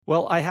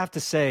Well, I have to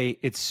say,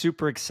 it's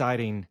super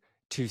exciting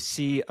to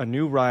see a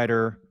new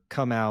rider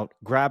come out,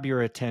 grab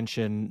your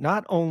attention,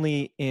 not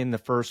only in the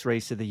first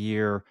race of the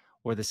year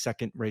or the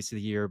second race of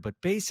the year, but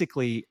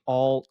basically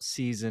all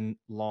season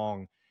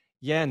long.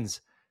 Jens,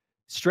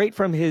 straight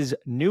from his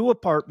new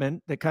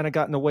apartment that kind of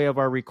got in the way of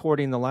our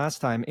recording the last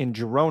time in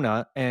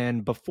Girona,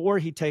 and before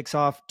he takes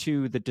off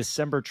to the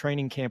December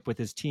training camp with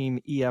his team,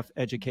 EF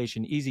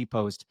Education Easy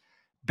Post,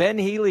 Ben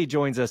Healy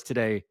joins us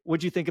today.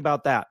 What'd you think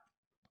about that?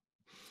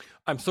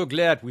 I'm so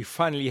glad we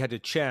finally had a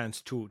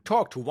chance to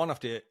talk to one of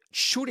the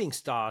shooting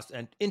stars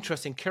and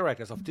interesting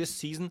characters of this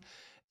season.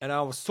 And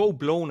I was so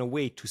blown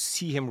away to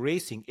see him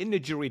racing in the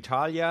Giro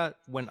Italia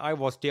when I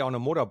was there on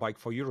a motorbike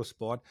for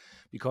Eurosport,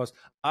 because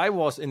I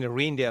was in the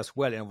rain there as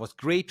well. And it was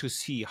great to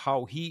see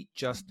how he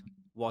just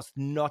was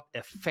not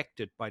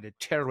affected by the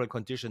terrible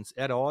conditions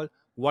at all.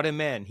 What a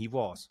man he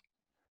was.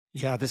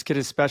 Yeah, this kid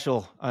is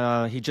special.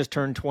 He just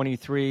turned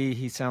 23.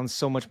 He sounds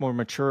so much more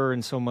mature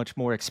and so much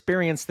more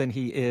experienced than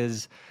he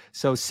is.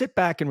 So sit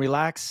back and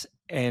relax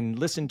and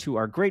listen to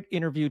our great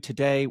interview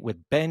today with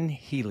Ben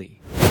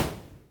Healy.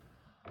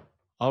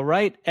 All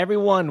right,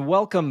 everyone,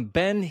 welcome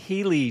Ben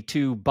Healy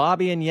to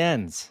Bobby and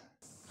Jens.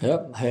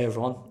 Yep. Hey,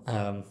 everyone.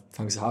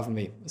 Thanks for having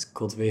me. It's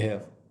cool to be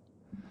here.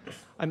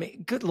 I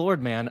mean, good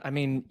Lord, man. I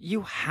mean,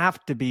 you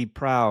have to be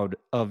proud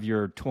of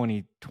your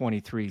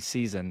 2023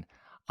 season.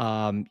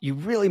 You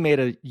really made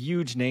a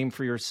huge name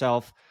for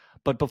yourself.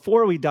 But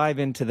before we dive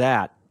into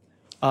that,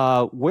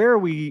 where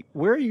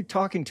are you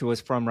talking to us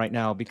from right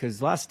now?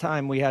 Because last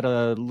time we had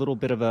a little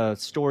bit of a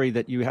story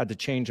that you had to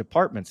change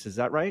apartments. Is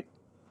that right?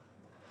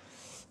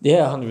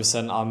 Yeah,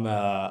 100%.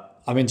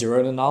 I'm in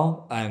Girona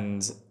now,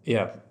 and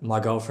yeah,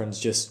 my girlfriend's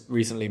just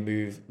recently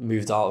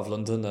moved out of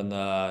London and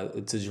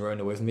to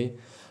Girona with me,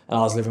 and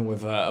I was living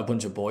with a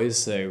bunch of boys.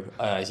 So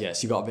yeah,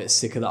 she got a bit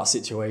sick of that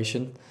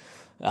situation,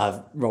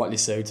 rightly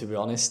so, to be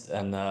honest.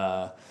 And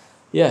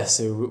yeah,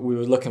 so we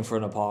were looking for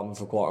an apartment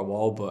for quite a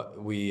while,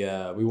 but we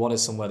wanted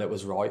somewhere that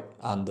was right,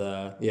 and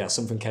yeah,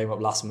 something came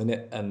up last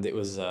minute, and it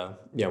was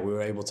yeah, we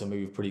were able to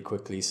move pretty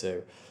quickly.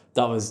 So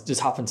that was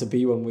just happened to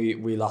be when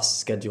we last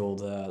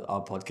scheduled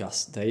our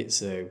podcast date.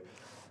 So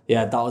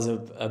yeah, that was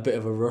a bit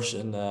of a rush,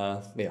 and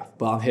yeah,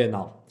 but I'm here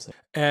now. So.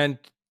 And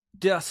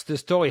does the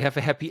story have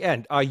a happy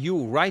end? Are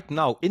you right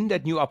now in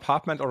that new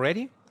apartment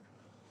already?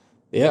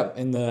 Yeah,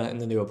 in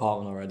the new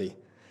apartment already.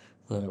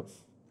 So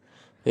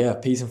yeah,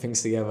 piecing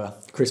things together.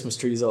 Christmas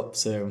tree's up,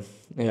 so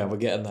yeah, we're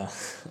getting there.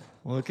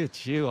 Look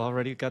at you,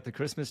 already got the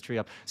Christmas tree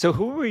up. So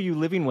who were you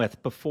living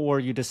with before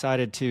you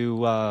decided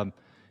to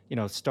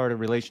start a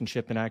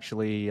relationship and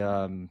actually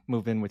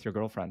move in with your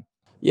girlfriend?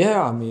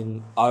 Yeah, I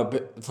mean,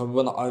 from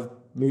when I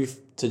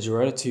moved to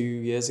Girona 2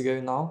 years ago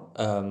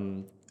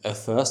now. At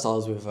first, I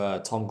was with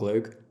Tom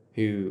Gloag,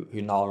 who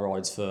now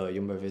rides for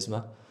Jumbo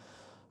Visma,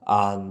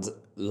 and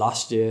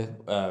last year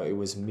it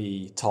was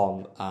me,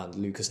 Tom, and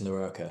Lucas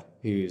Narurka,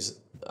 who's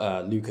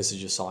Lucas has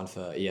just signed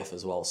for EF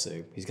as well,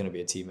 so he's going to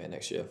be a teammate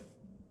next year.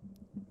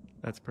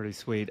 That's pretty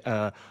sweet.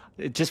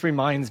 It just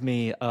reminds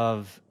me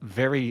of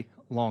very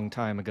long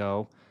time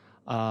ago.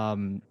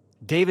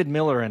 David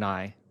Miller and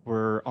I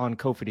were on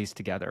Cofidis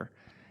together,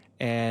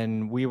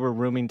 and we were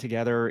rooming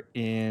together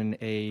in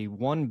a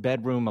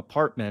one-bedroom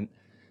apartment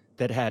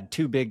that had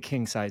two big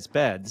king-size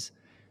beds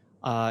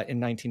in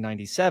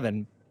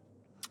 1997.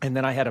 And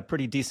then I had a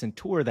pretty decent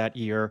tour that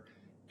year,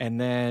 and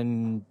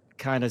then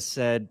kind of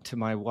said to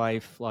my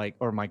wife,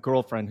 or my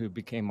girlfriend who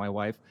became my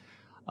wife,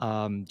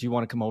 do you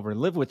want to come over and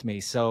live with me?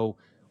 So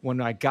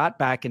when I got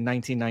back in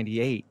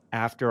 1998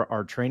 after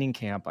our training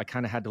camp, I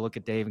kind of had to look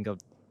at Dave and go,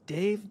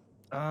 Dave,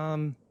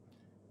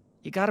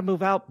 you got to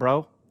move out,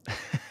 bro.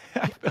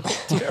 I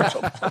felt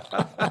terrible.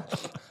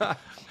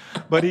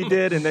 But he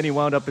did, and then he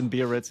wound up in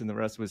Biarritz, and the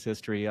rest was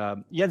history.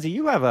 Jensi,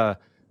 you have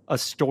a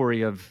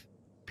story of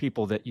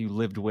people that you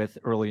lived with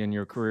early in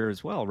your career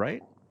as well,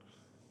 right?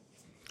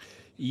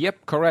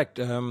 Yep, correct.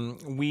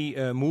 We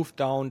moved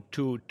down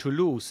to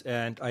Toulouse,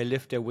 and I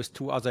lived there with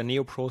two other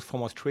neopros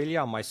from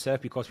Australia and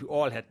myself, because we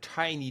all had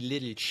tiny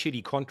little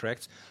shitty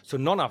contracts. So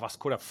none of us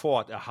could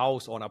afford a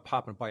house or an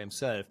apartment by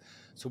himself.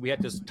 So we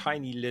had this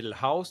tiny little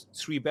house,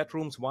 3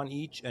 bedrooms, one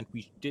each, and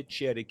we did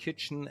share the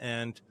kitchen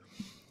and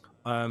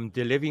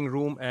the living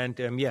room. And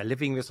yeah,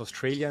 living with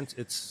Australians,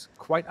 it's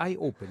quite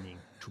eye-opening,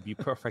 to be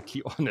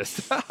perfectly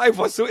honest. I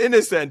was so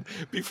innocent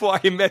before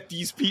I met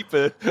these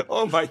people.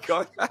 Oh my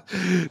God.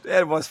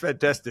 That was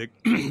fantastic.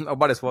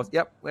 But it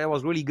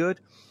was really good.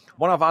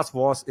 One of us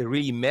was a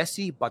really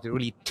messy, but a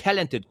really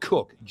talented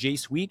cook, Jay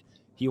Sweet.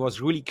 He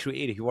was really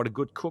creative. He was a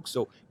good cook.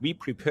 So we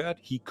prepared,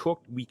 he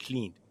cooked, we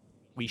cleaned.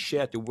 We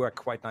shared the work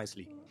quite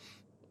nicely.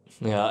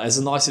 Yeah, it's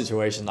a nice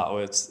situation that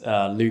with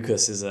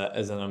Lucas is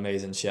an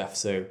amazing chef.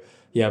 So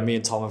yeah, me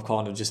and Tom have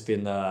kind of just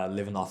been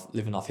living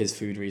off his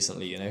food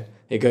recently. You know,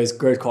 it goes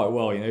quite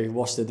well. You know, he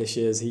washes the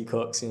dishes, he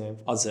cooks. You know,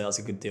 I'd say that's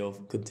a good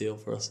deal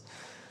for us.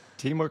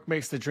 Teamwork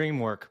makes the dream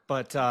work.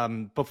 But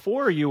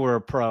before you were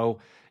a pro,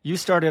 you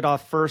started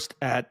off first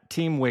at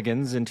Team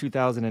Wiggins in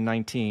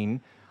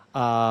 2019,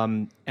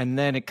 and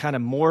then it kind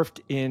of morphed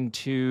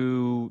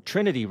into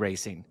Trinity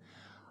Racing.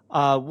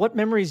 What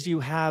memories do you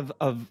have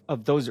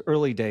of those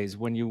early days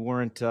when you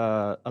weren't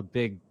a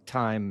big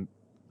time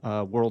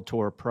World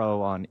Tour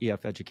pro on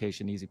EF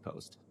Education Easy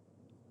Post?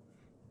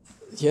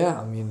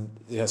 Yeah, I mean,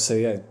 yeah, so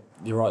yeah,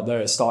 you're right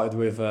there. It started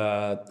with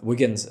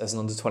Wiggins as an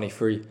under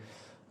 23.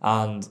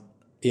 And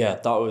yeah,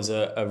 that was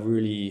a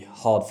really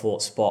hard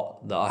fought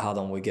spot that I had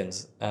on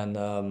Wiggins.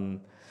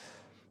 And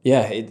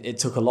yeah, it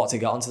took a lot to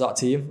get onto that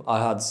team.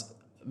 I had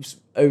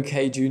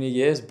okay junior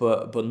years,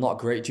 but not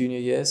great junior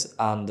years.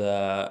 And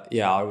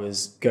yeah, I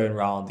was going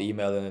around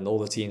emailing in all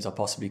the teams I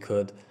possibly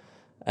could.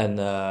 And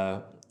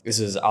this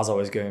is as I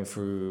was going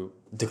through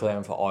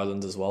declaring for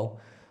Ireland as well.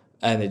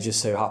 And it just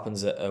so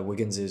happens that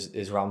Wiggins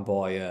is run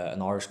by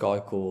an Irish guy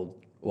called,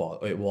 well,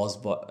 it was,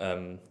 but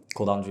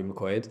called Andrew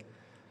McQuaid.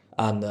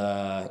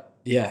 And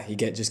yeah, he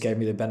just gave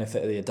me the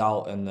benefit of the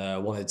doubt and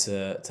wanted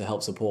to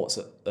help support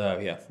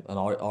yeah,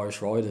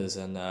 Irish riders.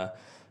 And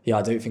yeah,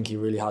 I don't think he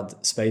really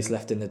had space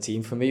left in the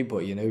team for me, but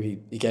you know, he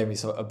gave me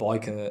a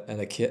bike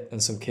and a kit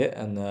and some kit.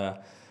 And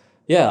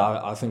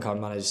yeah, I think I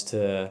managed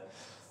to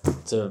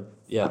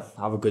yeah,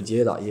 have a good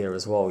year that year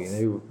as well, you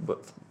know.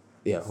 But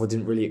yeah, I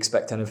didn't really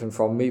expect anything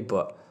from me,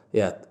 but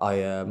yeah,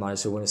 I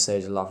managed to win a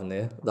stage 11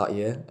 there that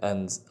year,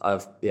 and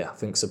I've I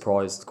think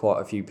surprised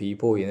quite a few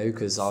people, you know,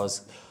 because I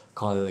was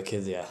kind of the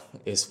kid, yeah,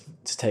 is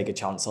to take a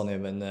chance on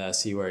him and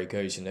see where he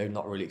goes, you know,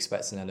 not really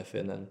expecting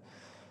anything. And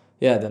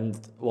yeah, then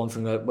one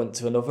thing went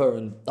to another,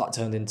 and that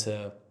turned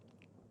into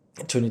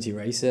Trinity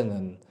Racing,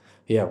 and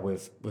yeah,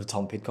 with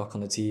Tom Pidcock on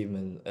the team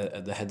and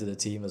at the head of the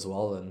team as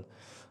well. And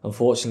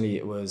unfortunately,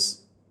 it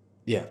was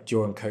yeah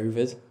during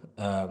COVID.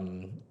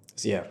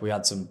 So yeah, we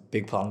had some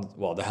big plans.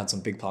 Well, they had some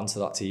big plans for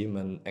that team,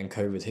 and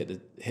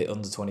COVID hit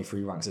under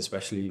 23 ranks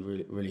especially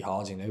really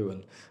hard, you know.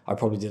 And I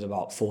probably did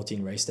about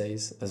 14 race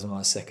days as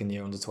my second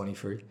year under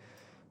 23.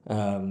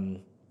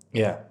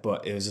 Yeah,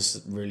 but it was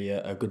just really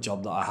a good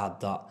job that I had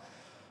that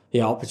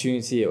yeah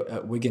opportunity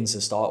at Wiggins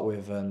to start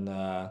with, and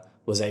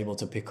was able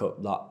to pick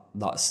up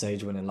that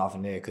stage win in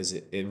Lavernier, because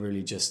it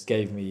really just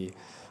gave me,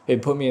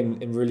 it put me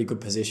in really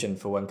good position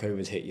for when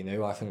COVID hit, you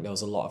know. I think there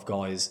was a lot of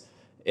guys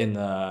in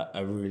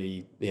a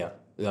really they're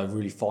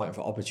really fighting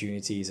for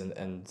opportunities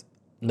and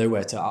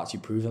nowhere to actually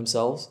prove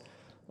themselves.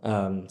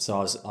 So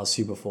I was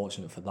super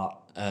fortunate for that.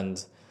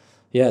 And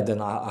yeah,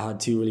 then I had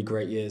two really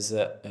great years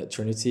at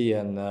Trinity,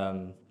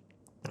 and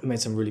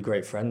made some really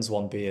great friends.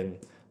 One being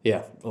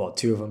well,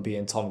 two of them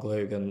being Tom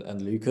Gloag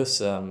and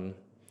Lucas.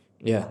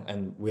 Yeah,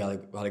 and we had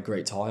a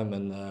great time,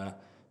 and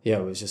yeah,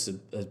 it was just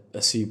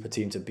a super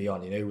team to be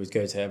on. You know, we'd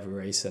go to every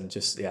race and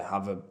just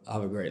have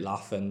a great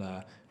laugh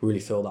and really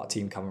feel that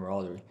team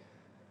camaraderie.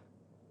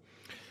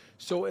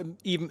 So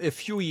even a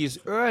few years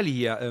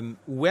earlier,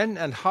 when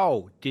and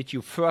how did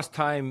you first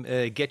time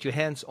get your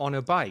hands on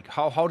a bike?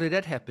 How did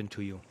that happen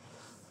to you?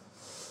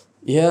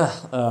 Yeah,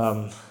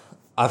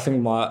 I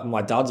think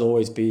my dad's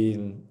always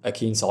been a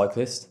keen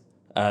cyclist,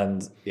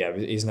 and yeah,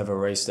 he's never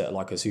raced at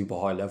like a super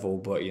high level,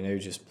 but you know,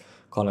 just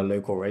kind of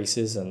local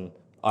races. And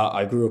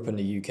I grew up in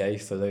the UK,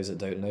 for those that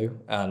don't know,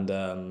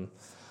 and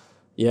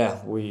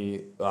yeah,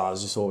 I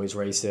was just always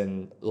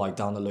racing like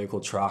down the local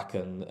track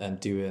and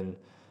doing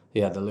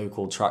the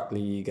local track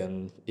league.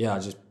 And yeah, I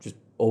just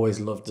always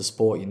loved the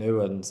sport, you know.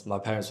 And my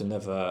parents were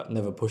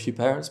never pushy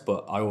parents,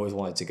 but I always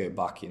wanted to go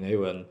back, you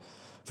know. And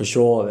for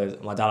sure,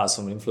 my dad had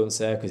some influence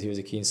there because he was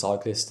a keen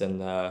cyclist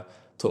and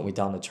took me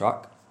down the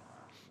track.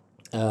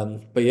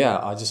 But yeah,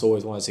 I just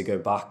always wanted to go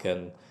back,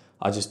 and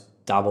I just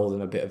dabbled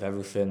in a bit of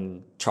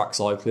everything track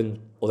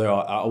cycling. Although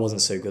I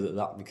wasn't so good at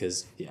that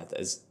because yeah,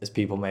 as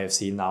people may have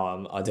seen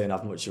now, I don't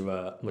have much of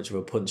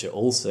a punch at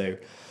all. So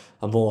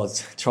I'm more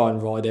try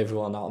and ride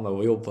everyone out on my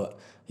wheel. But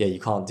yeah, you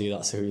can't do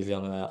that so easily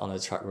on a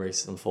track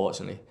race,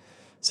 unfortunately.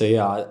 So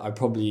yeah, I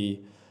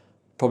probably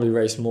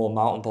raced more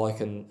mountain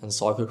bike and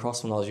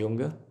cyclocross when I was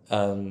younger.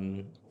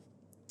 And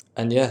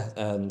yeah,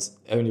 and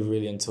only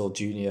really until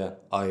junior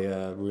I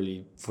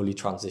really fully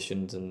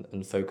transitioned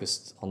and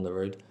focused on the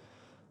road.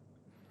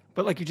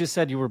 But like you just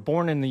said, you were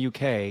born in the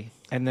UK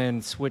and then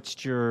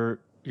switched your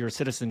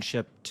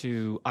citizenship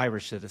to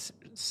Irish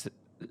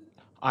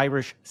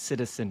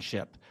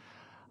citizenship.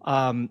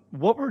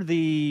 What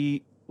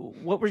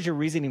was your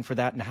reasoning for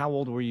that, and how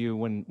old were you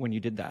when you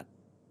did that?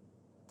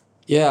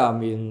 Yeah, I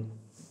mean,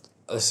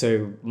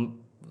 so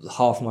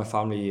half my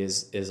family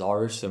is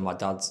Irish, so my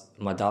dad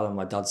and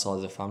my dad's side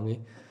of the family.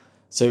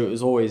 So it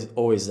was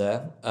always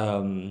there.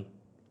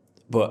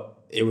 But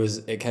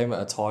it came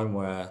at a time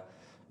where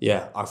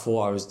yeah, I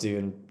thought I was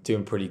doing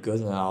pretty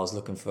good, and I was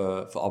looking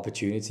for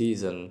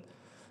opportunities, and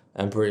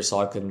British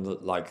Cycling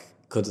like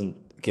couldn't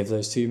give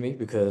those to me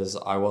because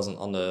I wasn't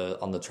on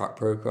the track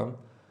program.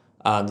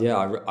 And yeah,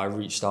 I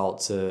reached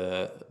out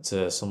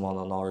to someone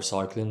on Irish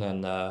Cycling,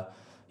 and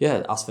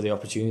yeah, asked for the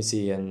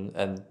opportunity,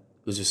 and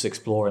was just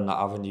exploring that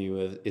avenue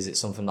of, is it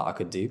something that I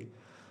could do?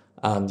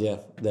 And yeah,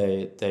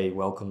 they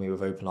welcomed me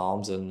with open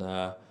arms. And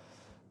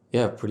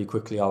yeah, pretty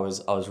quickly I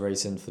was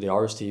racing for the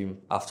Irish team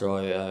after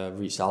I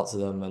reached out to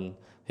them, and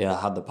yeah,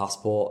 I had the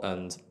passport,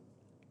 and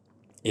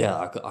yeah,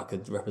 I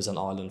could represent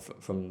Ireland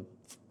from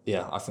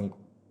yeah, I think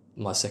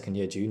my second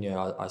year junior,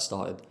 I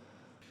started.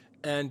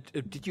 And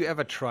did you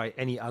ever try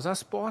any other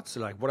sports,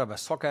 like whatever,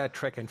 soccer,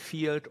 track and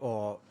field,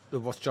 or it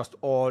was just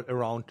all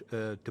around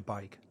the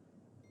bike?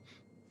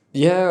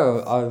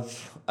 Yeah,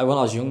 when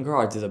I was younger,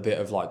 I did a bit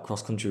of like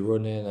cross country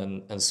running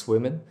and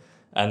swimming,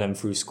 and then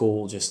through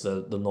school, just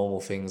the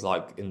normal things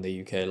like in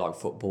the UK, like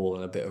football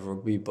and a bit of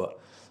rugby. But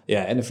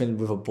yeah, anything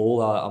with a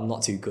ball, I'm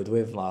not too good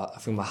with. I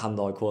think my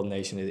hand-eye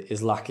coordination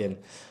is lacking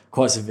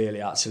quite severely,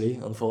 actually,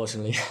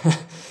 unfortunately.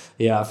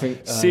 Yeah, I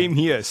think. Same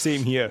here,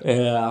 same here.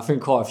 Yeah, I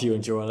think quite a few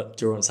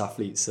endurance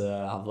athletes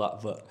have that,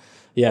 but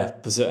yeah,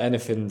 but so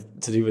anything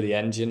to do with the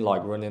engine,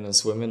 like running and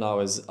swimming, I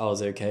was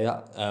okay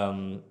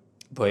at.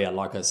 But yeah,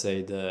 like I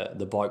say,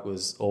 the bike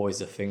was always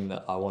the thing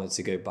that I wanted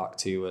to go back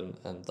to,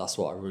 and that's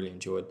what I really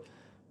enjoyed.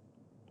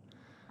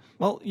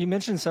 Well, you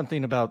mentioned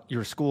something about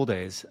your school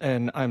days,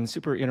 and I'm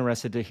super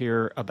interested to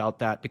hear about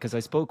that because I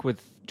spoke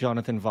with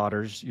Jonathan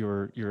Vaughters,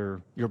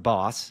 your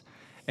boss,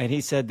 and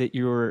he said that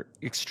you're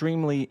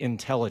extremely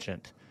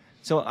intelligent.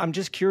 So I'm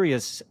just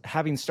curious,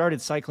 having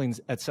started cycling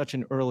at such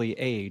an early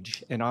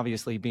age and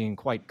obviously being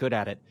quite good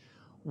at it,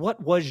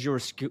 what was your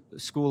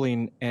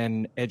schooling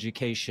and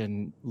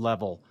education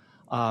level?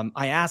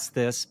 I ask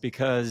this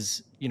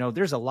because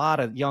there's a lot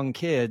of young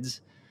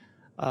kids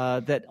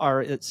that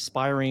are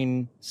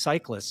aspiring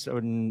cyclists.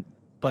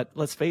 But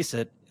let's face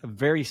it, a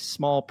very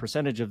small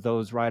percentage of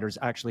those riders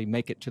actually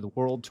make it to the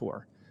world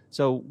tour.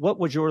 So, what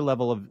was your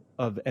level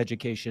of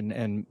education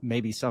and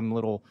maybe some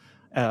little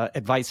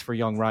advice for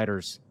young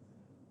riders?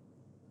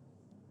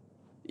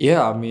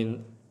 Yeah, I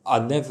mean, I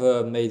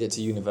never made it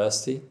to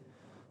university.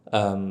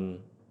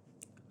 Um,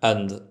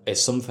 And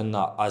it's something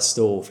that I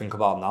still think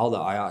about now that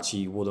I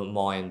actually wouldn't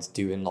mind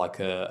doing like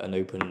an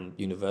open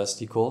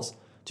university course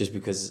just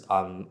because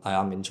I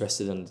am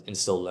interested in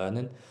still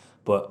learning.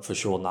 But for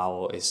sure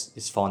now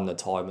it's finding the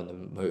time and the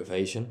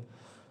motivation.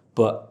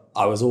 But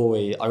I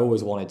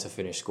always wanted to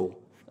finish school.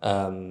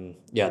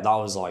 Yeah, that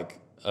was like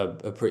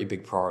a pretty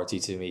big priority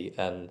to me.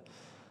 And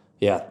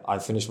yeah, I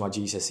finished my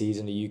GCSEs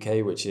in the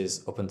UK, which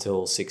is up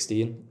until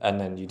 16, and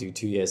then you do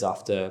 2 years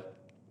after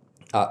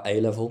at A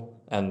level,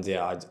 and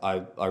yeah,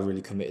 I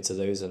really committed to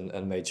those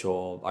and made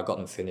sure I got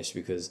them finished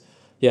because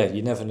yeah,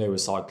 you never know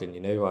with cycling.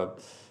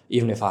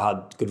 Even if I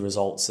had good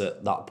results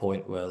at that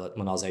point where like,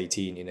 when I was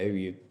 18,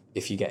 you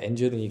if you get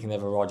injured and you can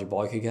never ride your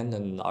bike again,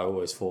 then I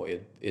always thought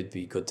it'd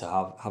be good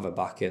to have a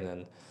back in.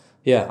 And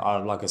yeah,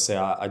 like I say,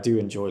 I do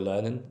enjoy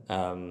learning.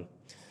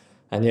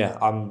 And yeah,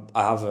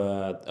 I have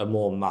a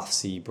more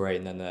mathsy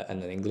brain than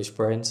an English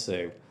brain.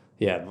 So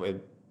yeah,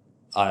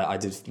 I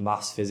did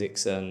maths,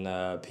 physics, and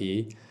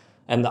PE,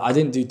 and I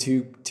didn't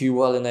do too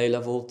well in A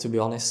level, to be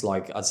honest.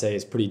 Like I'd say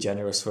it's pretty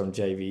generous from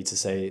JV to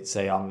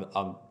say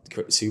I'm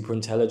super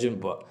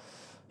intelligent, but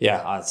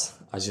yeah,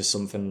 it's just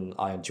something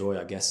I enjoy,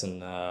 I guess,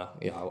 and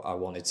yeah, I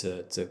wanted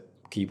to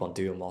keep on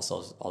doing whilst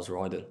I was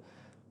riding.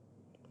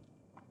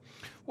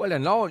 Well,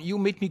 and now you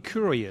made me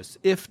curious.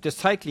 If the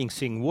cycling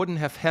thing wouldn't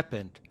have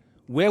happened,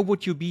 where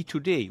would you be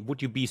today?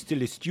 Would you be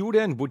still a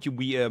student? Would you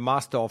be a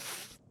master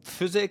of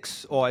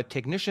physics or a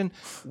technician?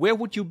 Where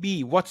would you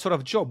be? What sort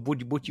of job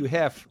would you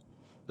have?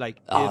 Like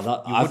if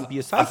you wouldn't be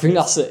a I think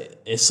cyclist?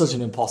 it's such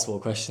an impossible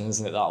question,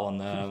 isn't it? That one.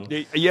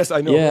 Yes,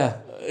 I know.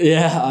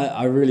 Yeah,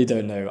 I really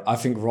don't know. I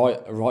think right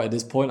at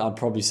this point, I'd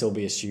probably still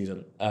be a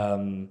student.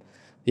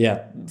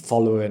 Yeah,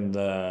 following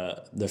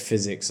the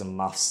physics and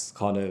maths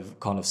kind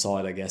of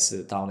side, I guess,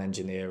 down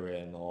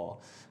engineering or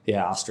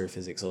yeah,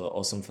 astrophysics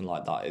or something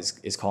like that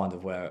is kind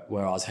of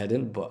where I was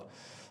heading. But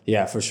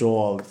yeah, for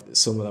sure,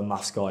 some of the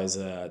maths guys,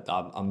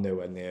 I'm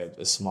nowhere near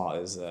as smart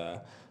as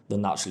the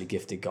naturally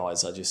gifted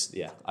guys.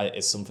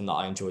 It's something that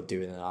I enjoy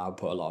doing and I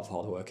put a lot of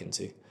hard work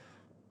into.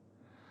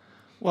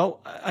 Well,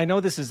 I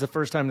know this is the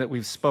first time that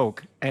we've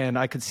spoke, and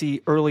I could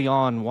see early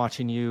on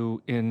watching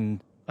you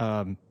in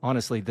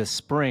honestly this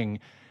spring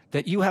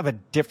that you have a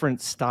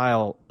different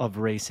style of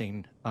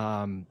racing,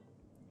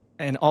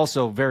 and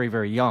also very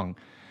very young.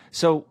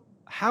 So,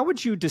 how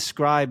would you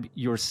describe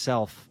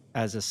yourself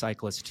as a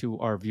cyclist to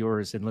our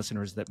viewers and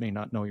listeners that may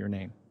not know your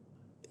name?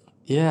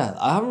 Yeah,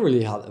 I haven't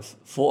really had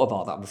thought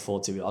about that before,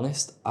 to be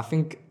honest.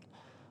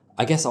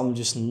 I guess I'm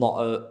just not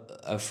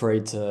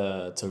afraid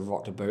to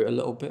rock the boat a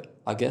little bit,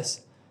 I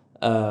guess.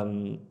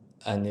 Um,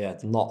 and yeah,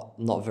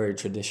 not very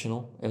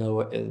traditional in a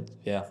way.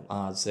 Yeah,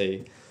 I'd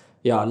say,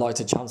 yeah, I like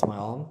to chance my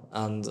arm,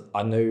 and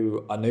I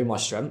know my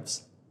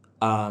strengths,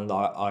 and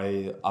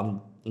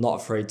I'm not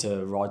afraid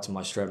to ride to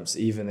my strengths,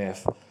 even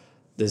if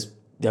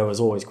there was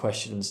always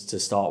questions to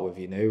start with,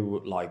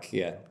 like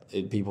yeah,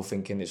 people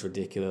thinking it's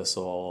ridiculous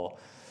or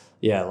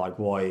yeah, like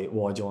why do you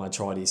want to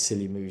try these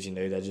silly moves?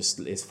 They're just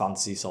it's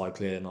fantasy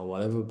cycling or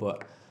whatever.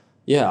 But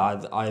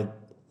yeah,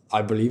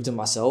 I believed in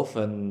myself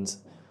and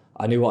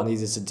I knew what I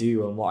needed to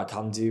do and what I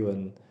can do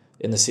and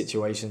in the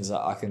situations that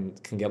I can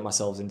get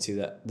myself into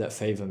that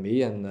favour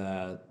me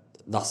and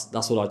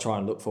that's what I try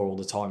and look for all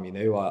the time.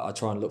 I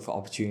try and look for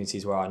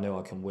opportunities where I know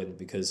I can win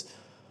because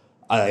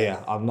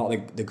I'm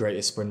not the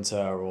greatest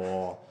sprinter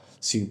or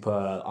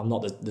I'm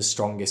not the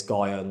strongest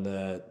guy on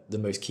the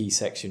most key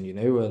section,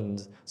 and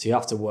so you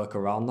have to work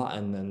around that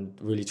and then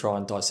really try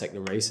and dissect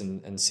the race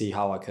and see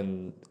how I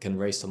can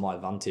race to my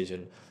advantage.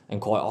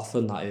 And quite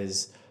often that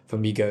is for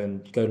me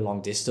going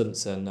long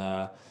distance and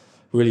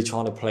really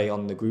trying to play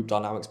on the group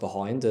dynamics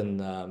behind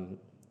and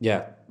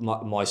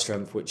my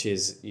strength, which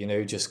is,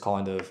 just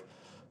kind of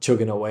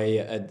chugging away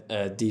at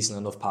a decent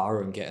enough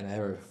power and getting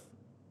aero.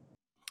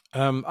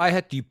 I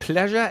had the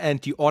pleasure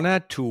and the honor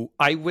to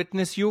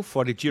eyewitness you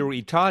for the Giro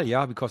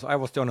Italia because I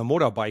was there on a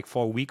motorbike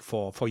for a week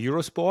for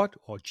Eurosport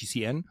or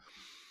GCN.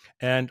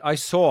 And I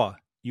saw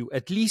you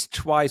at least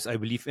twice, I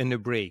believe, in the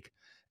break.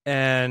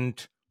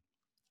 And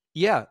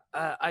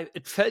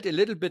it felt a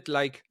little bit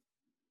like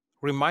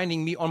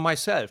reminding me on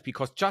myself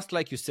because just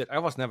like you said, I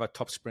was never a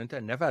top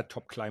sprinter, never a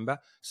top climber.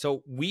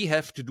 So we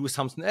have to do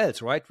something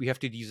else, right? We have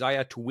the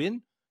desire to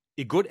win,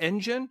 a good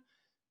engine.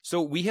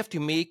 So we have to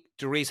make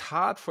the race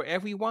hard for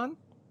everyone.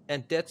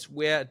 And that's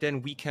where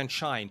then we can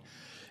shine.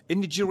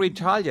 In the Giro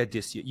Italia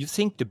this year, you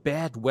think the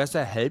bad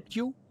weather helped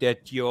you?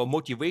 That your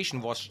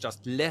motivation was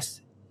just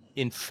less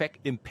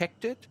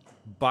impacted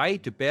by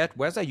the bad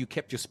weather? You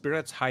kept your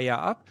spirits higher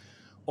up?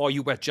 Or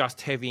you were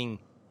just having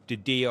the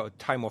day or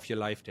time of your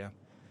life there?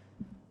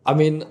 I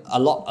mean, a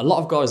lot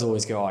of guys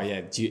always go, "Oh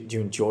yeah, do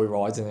you enjoy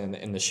riding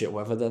in the shit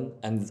weather then?"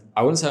 And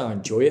I wouldn't say I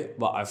enjoy it,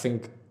 but I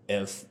think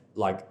if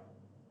like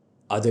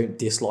I don't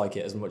dislike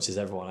it as much as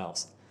everyone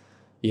else.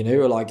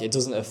 Like it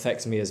doesn't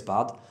affect me as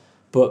bad.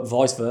 But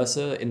vice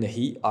versa, in the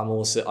heat, I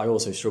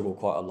also struggle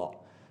quite a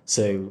lot.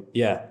 So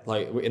yeah,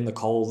 like in the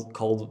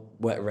cold,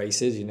 wet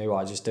races,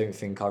 I just don't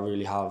think I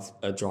really have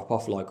a drop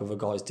off like other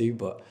guys do.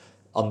 But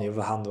on the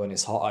other hand, when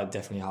it's hot, I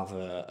definitely have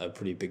a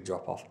pretty big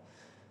drop off.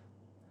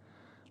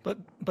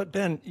 But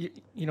Ben,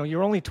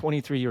 you're only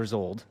 23 years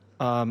old.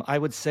 I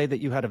would say that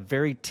you had a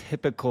very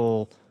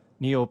typical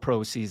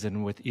neo-pro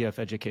season with EF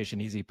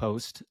Education Easy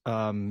Post,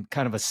 kind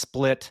of a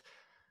split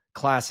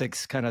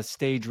classics kind of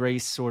stage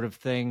race sort of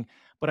thing.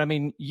 But I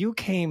mean, you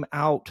came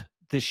out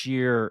this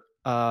year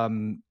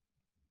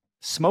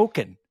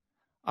smoking.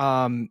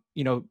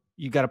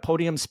 You got a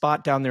podium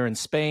spot down there in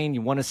Spain.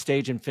 You won a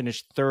stage and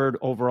finished third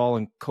overall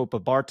in Coppa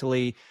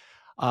Bartoli.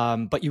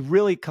 But you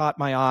really caught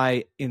my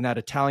eye in that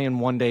Italian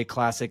one-day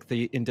classic,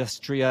 the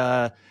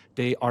Industria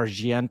de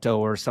Argento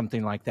or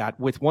something like that,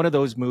 with one of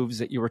those moves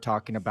that you were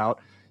talking about,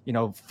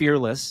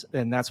 fearless.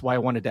 And that's why I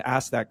wanted to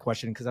ask that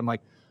question, because I'm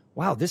like,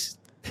 wow, this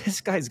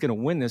guy's going to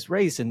win this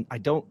race. And I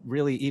don't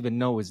really even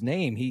know his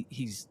name.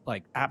 He's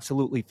like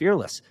absolutely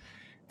fearless.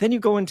 Then you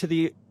go into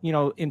the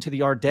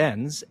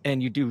Ardennes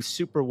and you do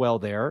super well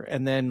there.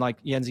 And then,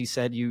 like Yenzi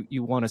said,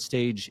 you won a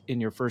stage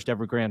in your first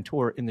ever Grand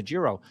Tour in the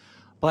Giro.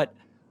 But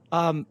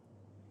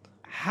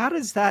how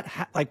does that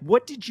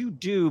what did you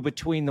do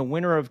between the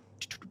winter of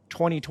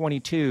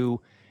 2022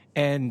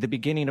 and the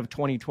beginning of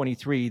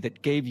 2023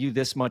 that gave you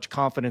this much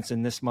confidence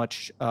and this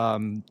much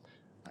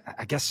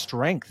I guess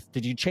strength?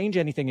 Did you change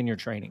anything in your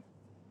training?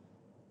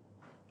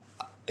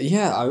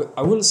 Yeah,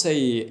 I wouldn't say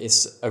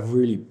it's a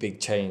really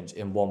big change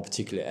in one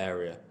particular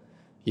area.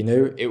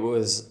 It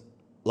was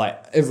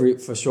like every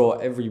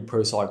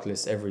pro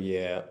cyclist every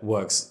year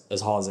works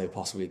as hard as they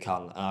possibly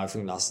can, and I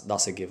think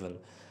that's a given.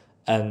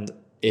 And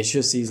it's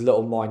just these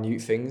little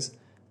minute things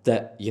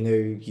that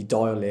you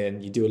dial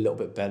in, you do a little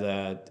bit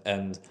better,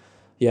 and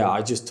yeah,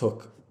 I just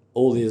took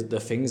all the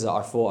things that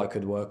I thought I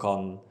could work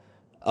on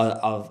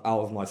out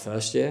of my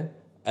first year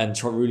and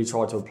really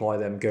try to apply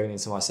them going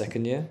into my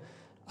second year.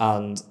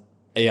 And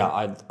yeah,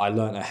 I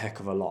learned a heck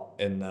of a lot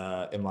in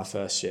my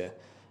first year.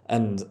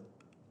 And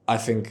I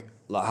think,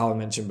 like how I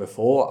mentioned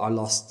before, I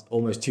lost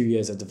almost 2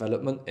 years of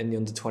development in the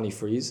under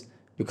 23s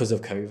because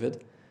of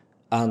COVID.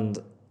 And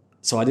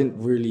so I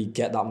didn't really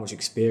get that much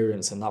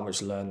experience and that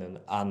much learning.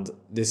 And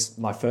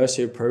my first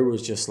year pro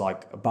was just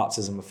like a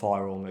baptism of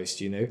fire almost,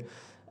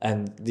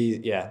 And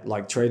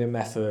like training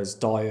methods,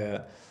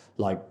 diet,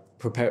 like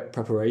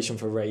preparation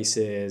for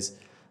races,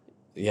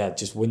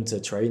 just winter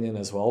training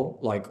as well.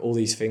 Like all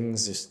these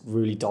things just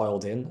really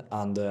dialed in.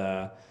 And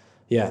I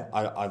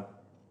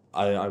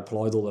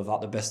applied all of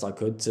that the best I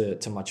could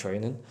to my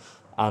training.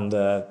 And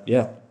I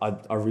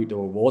reaped the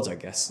rewards, I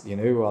guess.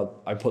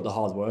 I put the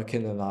hard work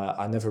in, and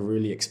I never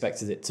really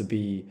expected it to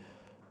be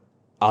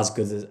as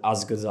good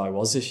as I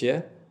was this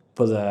year.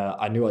 But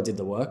I knew I did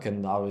the work,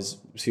 and I was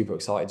super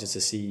excited just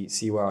to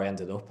see where I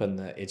ended up. And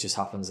it just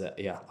happens that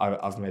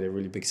I've made a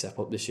really big step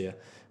up this year,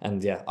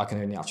 and I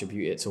can only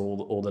attribute it to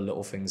all the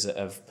little things that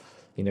have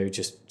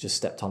just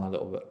stepped on a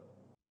little bit.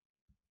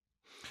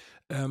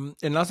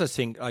 Another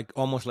thing, like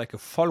almost like a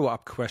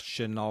follow-up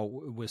question now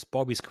with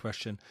Bobby's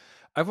question.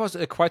 I was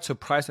quite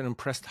surprised and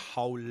impressed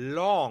how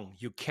long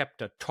you kept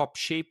the top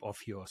shape of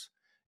yours.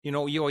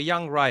 You're a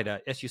young rider.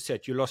 As you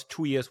said, you lost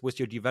 2 years with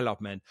your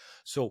development.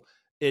 So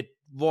it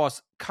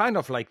was kind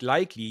of like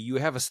likely you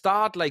have a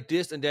start like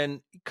this and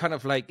then kind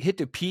of like hit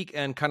the peak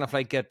and kind of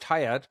like get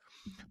tired.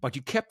 But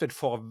you kept it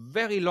for a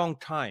very long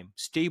time,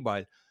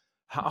 stable.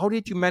 How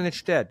did you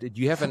manage that? Did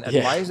you have an Yeah.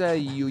 advisor?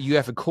 You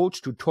have a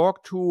coach to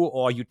talk to,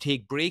 or you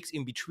take breaks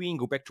in between,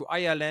 go back to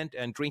Ireland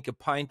and drink a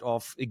pint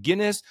of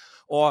Guinness?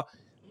 Or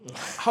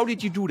how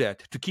did you do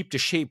that to keep the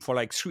shape for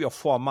like 3 or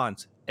 4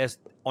 months as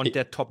on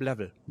that top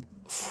level?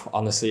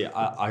 Honestly,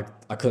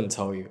 I couldn't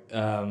tell you.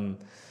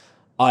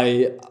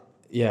 I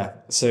yeah.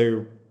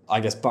 So I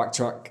guess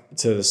backtrack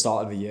to the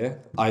start of the year.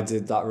 I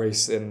did that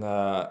race in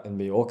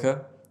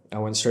Mallorca. I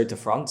went straight to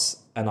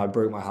France and I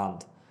broke my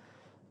hand.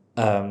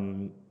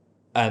 Um,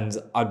 and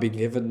I'd been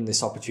given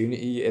this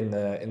opportunity in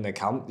the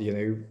camp. You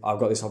know, I've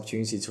got this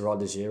opportunity to ride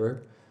the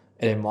Giro,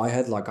 and in my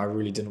head, like I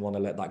really didn't want to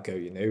let that go.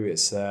 You know,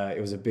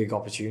 it was a big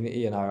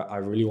opportunity, and I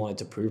really wanted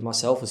to prove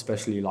myself.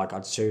 Especially like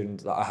I'd shown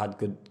that I had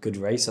good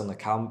race on the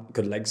camp,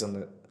 good legs on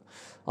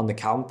the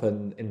camp,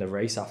 and in the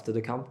race after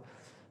the camp,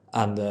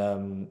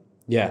 and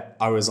yeah,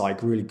 I was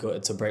like really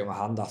gutted to break my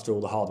hand after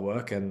all the hard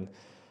work, and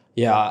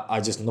yeah,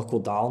 I just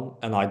knuckled down,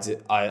 and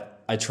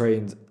I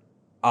trained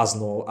as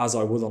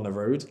I would on the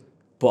road,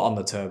 but on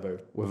the turbo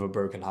with a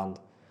broken hand.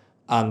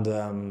 And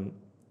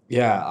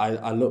yeah,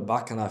 I look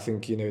back and I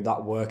think, you know,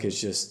 that work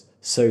is just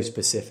so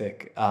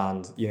specific,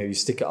 and you know, you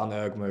stick it on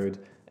erg mode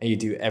and you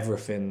do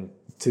everything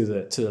to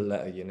the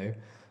letter, you know.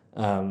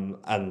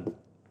 And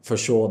for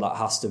sure that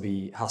has to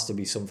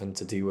be something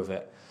to do with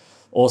it.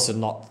 Also,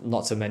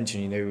 not to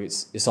mention, you know,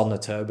 it's on the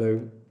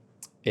turbo.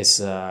 It's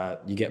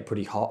you get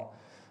pretty hot,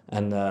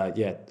 and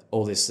yeah,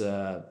 all this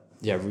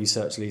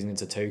research leading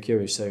into Tokyo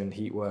is showing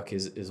heat work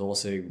is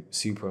also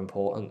super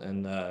important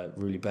and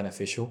really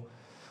beneficial.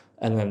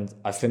 And then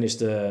I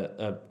finished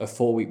a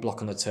 4 week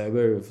block on the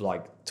turbo of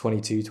like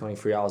 22,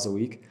 23 hours a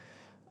week,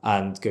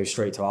 and go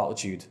straight to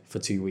altitude for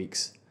 2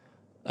 weeks.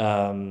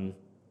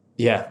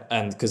 Yeah,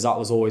 and because that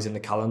was always in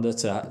the calendar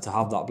to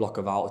have that block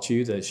of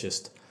altitude,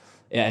 it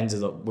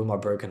ended up with my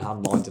broken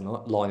hand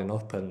lining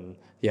up, and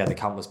yeah, the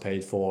camp was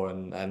paid for,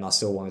 and I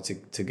still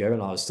wanted to go,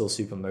 and I was still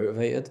super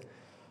motivated.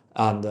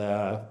 And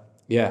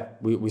yeah,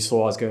 we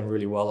saw I was going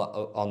really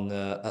well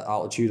at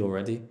altitude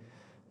already.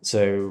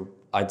 So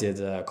I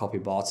did Copy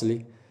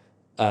Bartley.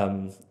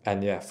 And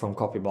yeah, from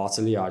Copy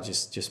Bartley, I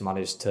just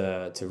managed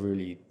to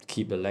really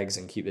keep the legs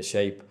and keep the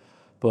shape.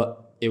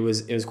 But it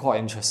was quite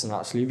interesting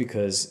actually,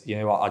 because you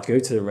know, I'd go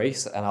to the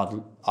race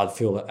and I'd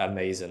feel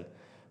amazing.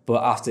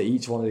 But after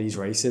each one of these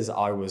races,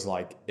 I was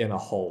like in a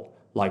hole,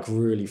 like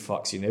really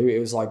fucked, you know? It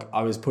was like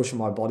I was pushing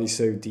my body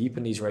so deep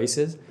in these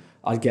races.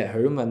 I'd get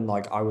home and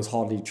like I was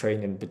hardly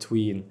training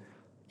between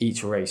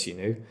each race, you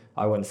know?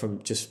 I went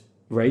from just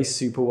race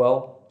super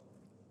well.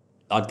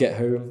 I'd get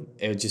home,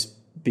 it would just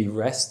be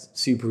rest,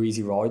 super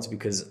easy rides,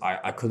 because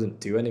I couldn't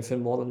do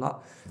anything more than that.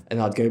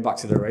 And I'd go back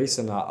to the race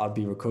and I'd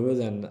be recovered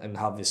and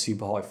have this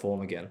super high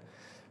form again.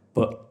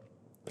 But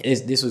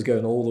this was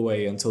going all the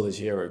way until the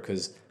Giro,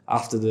 because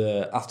after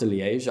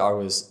Liège, I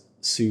was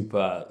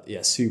super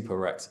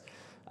wrecked,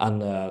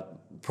 and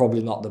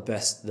probably not the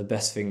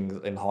best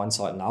thing in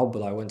hindsight now.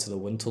 But I went to the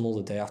wind tunnel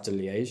the day after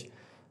Liège,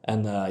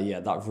 and yeah,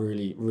 that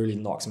really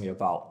knocks me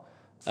about.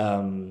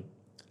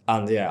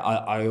 And yeah,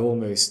 I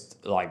almost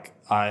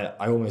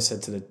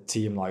said to the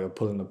team like, I'm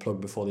pulling the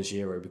plug before the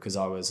Giro, because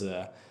I was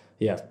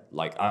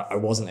I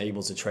wasn't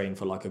able to train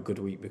for like a good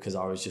week because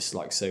I was just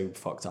like so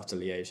fucked after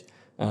Liège.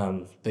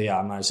 But yeah,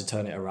 I managed to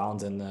turn it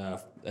around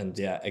and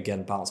yeah,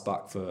 again bounce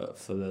back for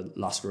the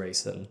last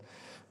race.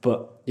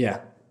 But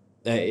yeah,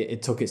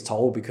 it took its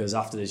toll, because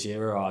after the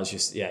Giro, I was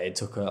just it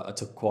took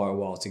quite a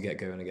while to get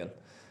going again.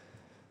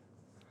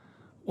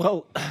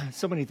 Well,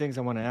 so many things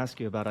I want to ask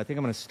you about. I think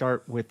I'm going to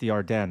start with the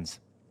Ardennes.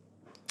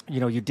 You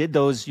know, you did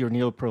those your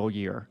Neopro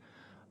year,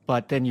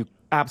 but then you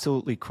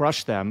absolutely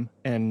crushed them.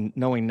 And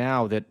knowing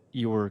now that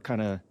you were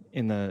kind of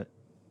in the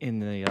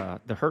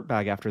hurt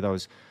bag after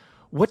those,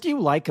 what do you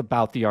like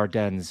about the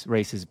Ardennes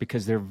races?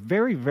 Because they're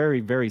very, very,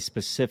 very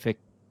specific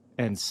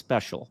and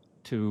special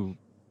to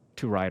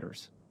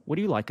riders. What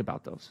do you like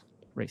about those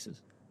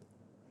races?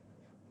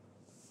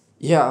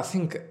 Yeah, I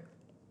think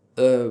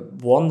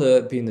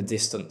being the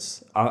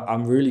distance.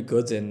 I'm really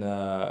good in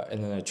a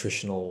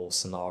nutritional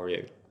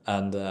scenario,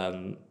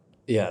 and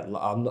yeah,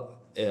 I'm not.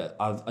 Yeah,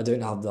 I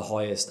don't have the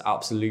highest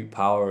absolute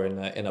power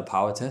in a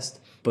power test,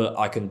 but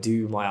I can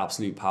do my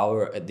absolute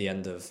power at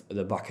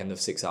the back end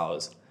of 6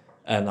 hours,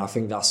 and I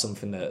think that's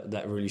something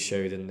that really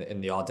showed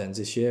in the Ardennes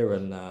this year,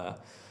 and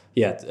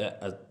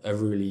yeah, a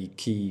really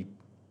key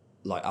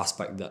like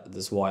aspect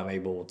that's why I'm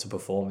able to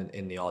perform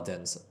in the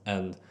Ardennes.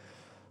 And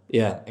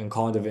yeah, and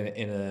kind of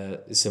in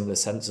a similar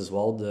sense as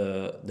well,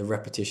 the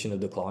repetition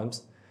of the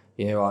climbs.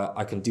 You know,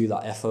 I can do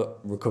that effort,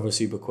 recover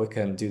super quick,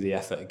 and do the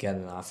effort again.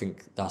 And I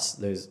think that's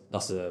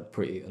another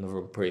pretty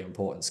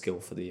important skill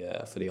for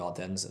the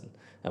Ardennes,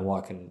 and why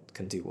I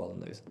can do well in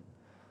those.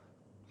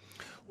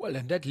 Well,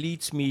 and that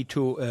leads me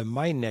to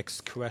my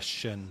next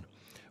question.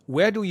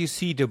 Where do you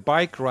see the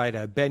bike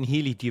rider Ben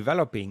Healy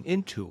developing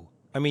into?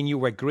 I mean, you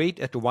were great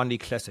at the one-day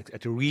classics,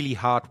 at the really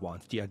hard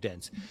ones, the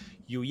Ardennes.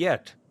 You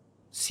yet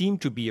seem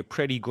to be a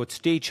pretty good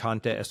stage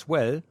hunter as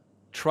well.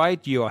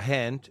 Tried your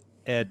hand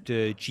at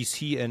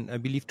GC and I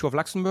believe Tour of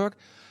Luxembourg.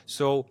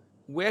 So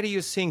where do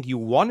you think you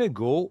want to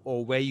go,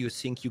 or where you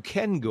think you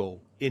can go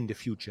in the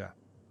future?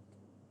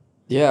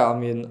 Yeah, I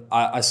mean,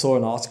 I saw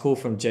an article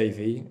from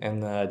JV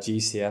in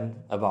GCN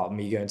about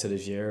me going to the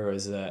Giro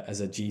as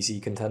a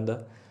GC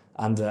contender,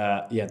 and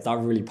yeah, that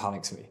really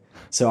panics me.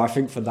 So I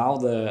think for now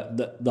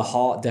the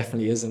heart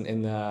definitely isn't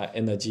in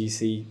the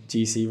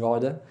GC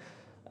rider,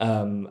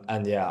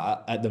 and yeah,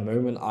 at the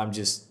moment I'm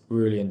just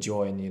really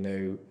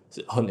enjoying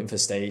hunting for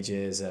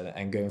stages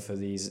and going for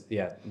these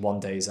one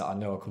days that I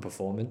know I can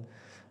perform in,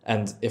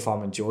 and if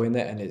I'm enjoying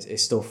it and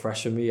it's still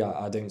fresh for me,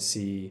 I don't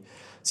see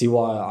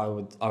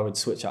why I would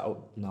switch it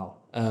up now.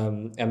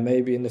 And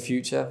maybe in the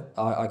future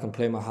I can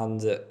play my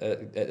hand at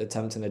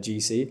attempting a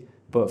GC.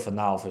 But for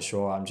now, for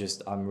sure,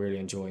 I'm really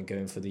enjoying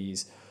going for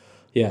these,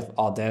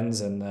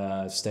 Ardennes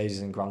and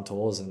stages and Grand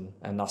Tours,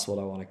 and that's what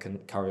I want to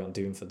carry on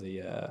doing for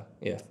the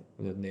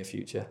near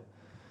future.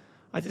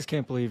 I just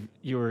can't believe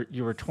you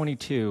were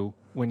 22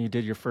 when you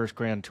did your first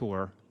Grand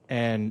Tour,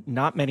 and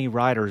not many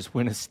riders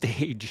win a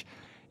stage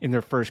in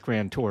their first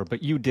Grand Tour,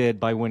 but you did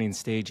by winning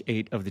stage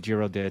 8 of the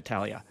Giro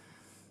d'Italia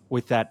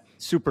with that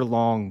super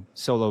long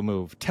solo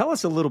move. Tell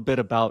us a little bit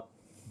about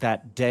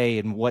that day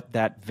and what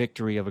that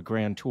victory of a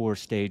Grand Tour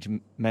stage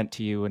meant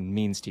to you and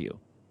means to you.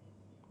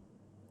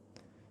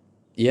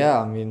 Yeah,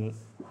 I mean,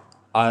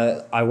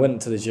 I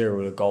went to the Giro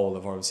with a goal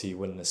of obviously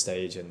winning the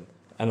stage, and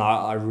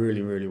I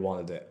really really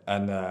wanted it,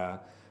 and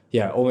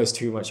yeah, almost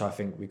too much I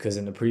think, because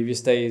in the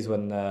previous days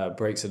when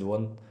Breaks had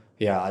won,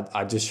 yeah,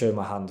 I just showed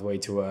my hand way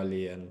too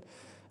early and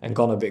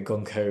gone a bit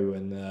gung-ho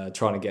and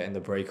trying to get in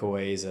the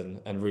breakaways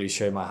and really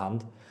show my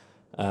hand.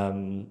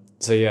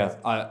 So yeah,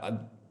 I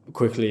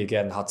quickly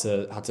again had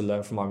to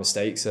learn from my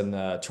mistakes and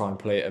try and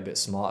play it a bit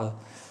smarter.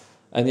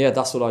 And yeah,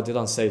 that's what I did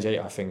on stage 8,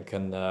 I think.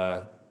 And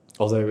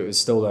although it was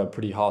still a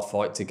pretty hard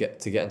fight to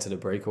get into the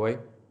breakaway,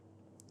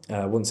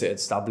 once it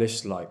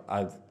established, like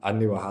I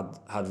knew I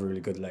had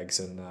really good legs,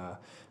 and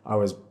I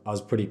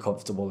was pretty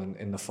comfortable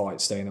in the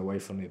fight, staying away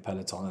from the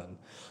peloton, and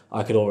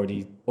I could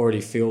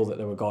already feel that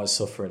there were guys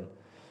suffering.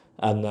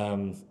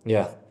 And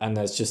yeah, and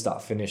there's just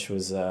that finish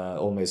was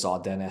almost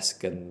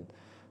Ardennes-esque, and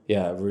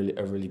yeah, a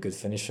really good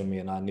finish for me.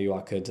 And I knew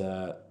I could,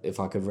 if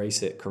I could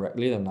race it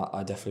correctly, then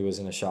I definitely was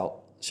in a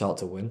shout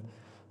to win.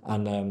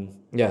 And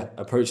yeah,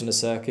 approaching the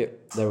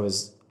circuit, there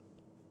was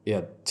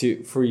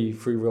three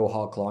real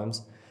hard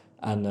climbs,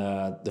 and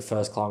the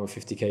first climb with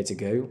 50k to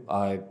go,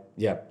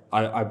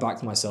 I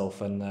backed myself,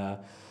 and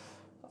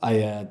I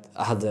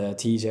had the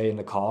TJ in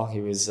the car.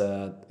 He was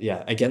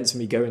against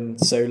me going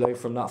solo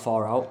from that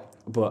far out,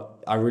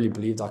 but I really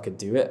believed I could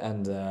do it,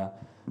 and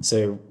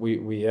so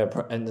we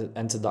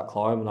entered that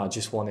climb, and I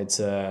just wanted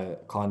to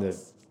kind of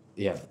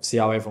see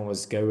how everyone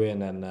was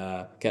going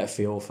and get a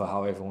feel for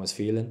how everyone was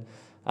feeling,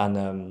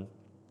 and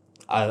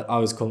I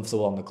was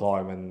comfortable on the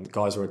climb, and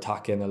guys were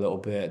attacking a little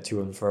bit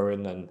to and fro,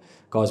 and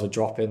guys were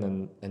dropping,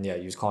 and yeah,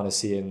 you was kind of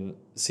seeing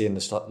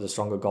the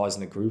stronger guys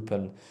in the group,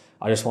 and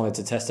I just wanted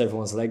to test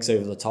everyone's legs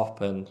over the top,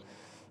 and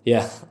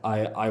yeah,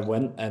 I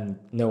went, and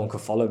no one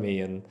could follow me,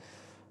 and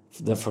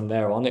then from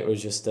there on it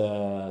was just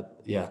the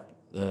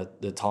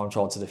time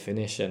trial to the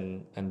finish,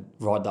 and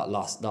ride that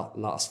last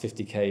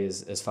 50k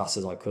as fast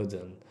as I could,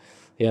 and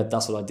yeah,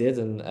 that's what I did,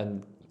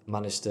 and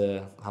managed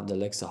to have the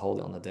legs to hold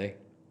it on the day.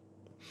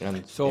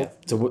 And So yeah,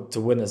 to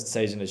win a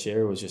stage in this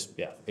year was just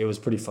it was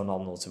pretty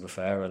phenomenal, to be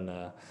fair, and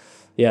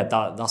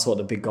that's what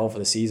the big goal for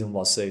the season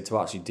was. So to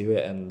actually do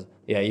it, and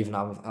even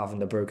having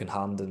the broken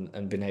hand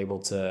and being able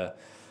to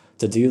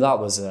do that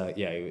was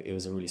it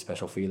was a really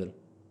special feeling.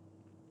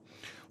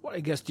 Well, I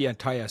guess the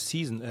entire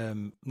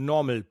season,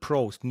 normal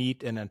pros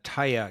need an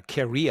entire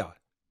career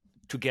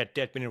to get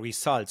that many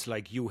results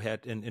like you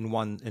had in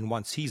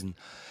one season.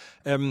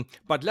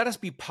 But let us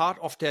be part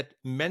of that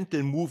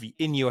mental movie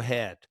in your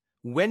head.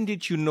 When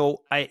did you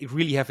know I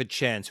really have a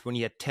chance? When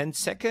you had 10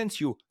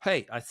 seconds,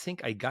 hey, I think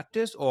I got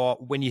this? Or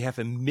when you have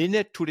a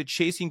minute to the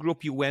chasing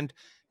group, you went,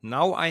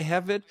 now I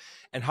have it?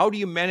 And how do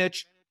you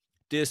manage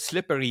the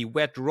slippery,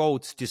 wet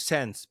roads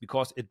descents?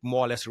 Because it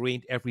more or less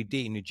rained every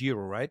day in the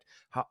Giro, right?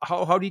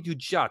 How did you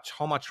judge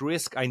how much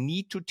risk I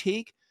need to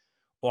take,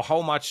 or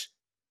how much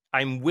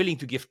I'm willing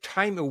to give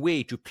time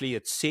away to play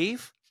it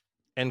safe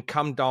and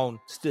come down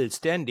still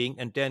standing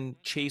and then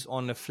chase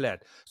on a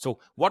flat? So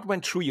what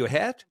went through your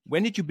head?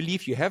 When did you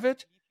believe you have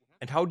it?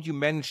 And how do you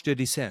manage the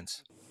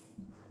descents?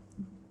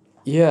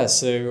 Yeah,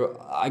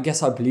 so I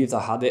guess I believed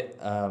I had it.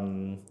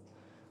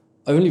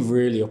 Only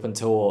really up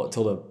until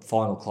the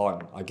final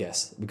climb, I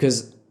guess,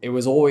 because it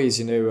was always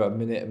a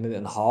minute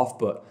and a half.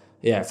 But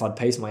yeah, if I'd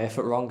paced my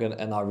effort wrong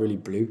and I really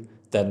blew,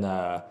 then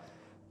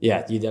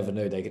you never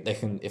know. They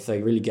can, if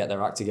they really get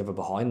their act together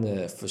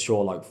behind for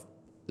sure. Like,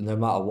 no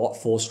matter what,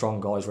 4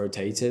 strong guys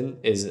rotating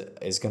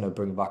is going to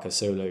bring back a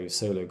solo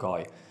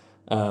guy.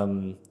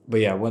 But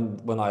yeah,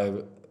 when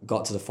I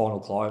got to the final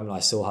climb and I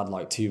still had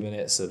like 2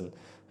 minutes and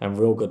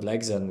real good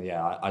legs, and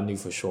yeah, I knew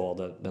for sure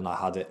that then I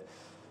had it.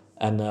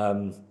 And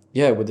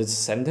with the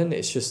descending,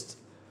 it's just,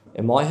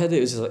 in my head,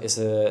 it's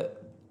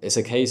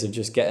a case of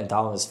just getting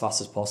down as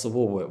fast as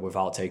possible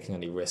without taking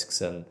any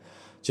risks. And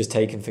just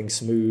taking things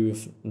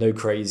smooth, no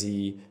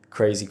crazy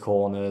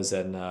corners,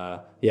 and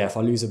if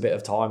I lose a bit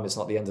of time, it's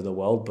not the end of the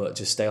world, but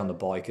just stay on the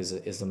bike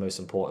is the most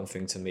important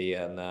thing to me.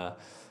 And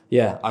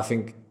I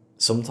think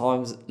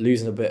sometimes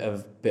losing a bit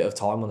of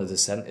time on the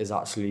descent is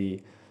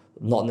actually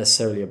not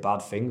necessarily a bad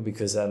thing,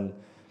 because then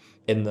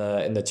in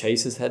the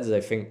chasers' heads,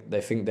 they think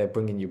they're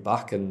bringing you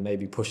back and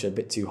maybe push a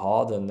bit too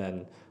hard, and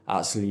then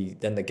actually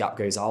then the gap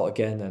goes out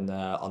again, and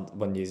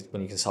when you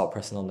can start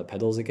pressing on the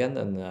pedals again,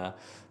 and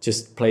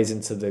just plays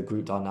into the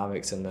group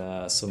dynamics and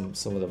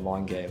some of the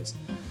mind games.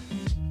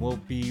 We'll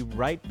be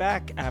right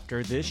back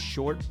after this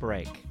short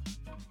break.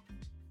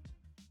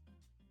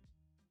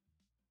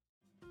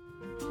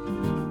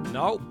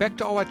 Now back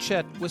to our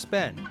chat with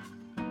Ben.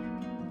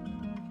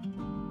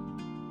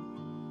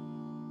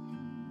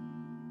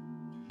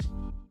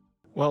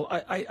 Well,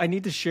 I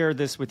need to share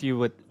this with you,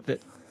 what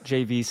that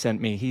JV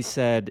sent me. He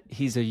said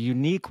he's a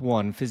unique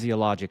one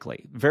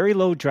physiologically. Very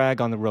low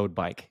drag on the road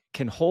bike.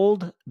 Can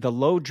hold the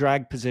low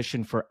drag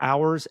position for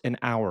hours and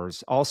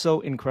hours. Also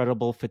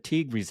incredible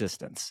fatigue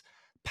resistance.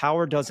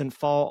 Power doesn't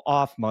fall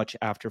off much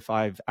after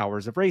 5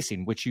 hours of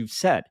racing, which you've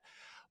said.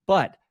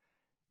 But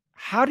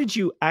how did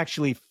you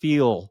actually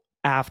feel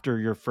after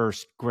your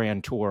first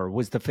Grand Tour?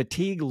 Was the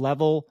fatigue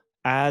level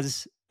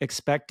as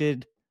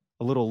expected,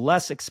 a little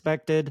less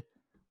expected?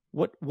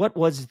 What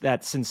was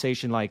that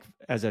sensation like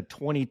as a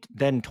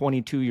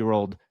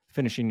 22-year-old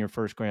finishing your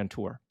first Grand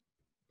Tour?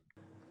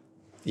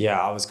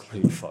 Yeah, I was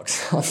completely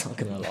fucked. I'm not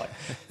gonna lie,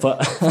 but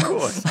of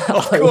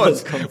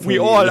course, we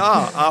all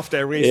are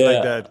after a race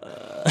like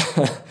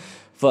that.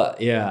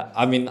 But yeah,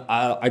 I mean,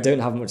 I don't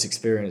have much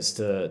experience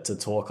to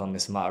talk on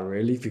this matter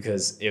really,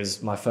 because it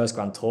was my first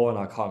Grand Tour and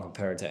I can't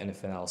compare it to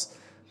anything else.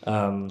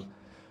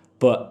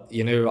 But,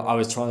 you know, I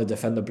was trying to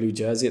defend the blue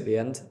jersey at the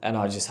end, and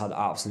I just had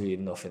absolutely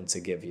nothing to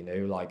give, you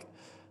know. Like,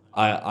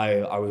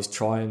 I was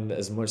trying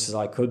as much as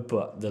I could,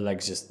 but the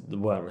legs just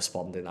weren't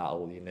responding at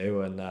all, you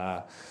know. And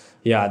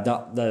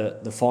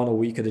the final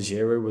week of the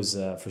Giro was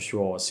for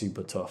sure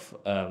super tough.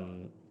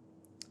 And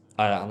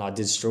I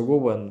did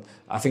struggle, and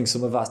I think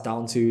some of that's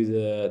down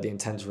to the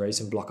intense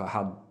racing block I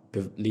had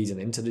leading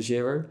into the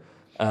Giro.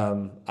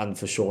 And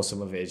for sure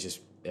some of it is just,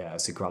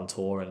 it's a Grand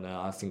Tour, and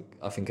I think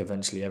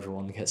eventually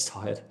everyone gets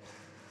tired.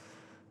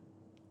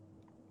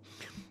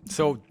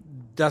 So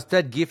does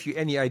that give you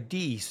any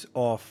ideas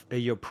of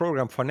your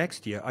program for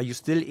next year? Are you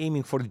still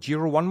aiming for the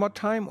Giro one more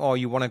time, or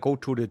you want to go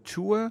to the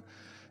Tour,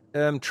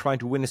 trying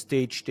to win a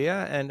stage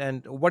there?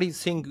 And what do you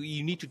think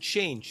you need to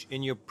change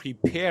in your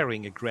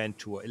preparing a Grand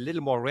Tour? A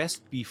little more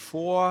rest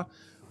before,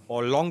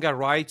 or longer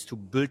rides to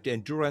build the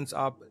endurance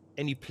up?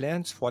 Any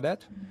plans for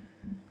that?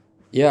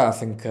 Yeah, I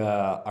think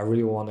I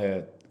really want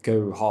to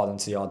go hard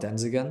into the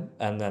Ardennes again,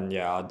 and then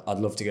I'd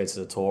love to go to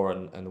the Tour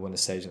and win a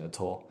stage in the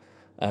Tour,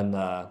 and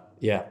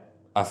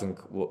I think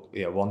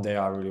one day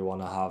I really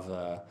want to have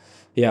a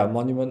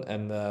monument,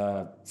 and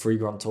 3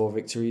 Grand Tour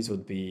victories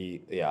would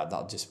be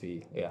that'd just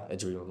be a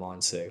dream of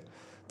mine. So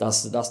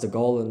that's the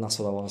goal, and that's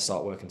what I want to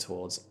start working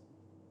towards.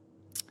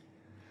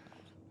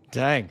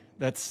 Dang,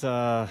 that's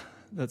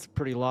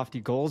pretty lofty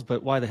goals,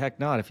 but why the heck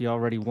not? If you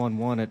already won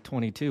one at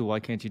 22, why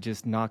can't you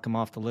just knock them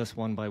off the list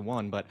one by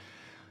one? But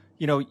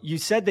you know, you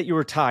said that you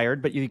were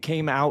tired, but you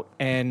came out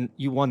and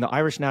you won the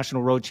Irish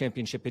National Road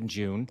Championship in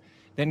June,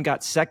 then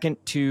got second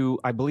to,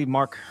 I believe,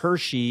 Mark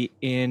Hershey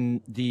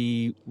in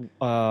the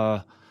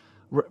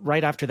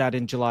right after that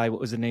in July. What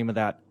was the name of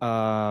that?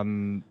 I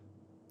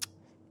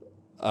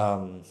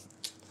can't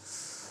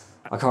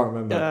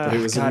remember. But it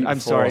was God, I'm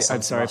sorry,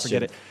 I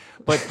forget it.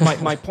 But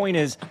my point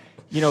is,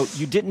 you know,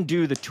 you didn't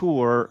do the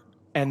Tour,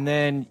 and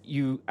then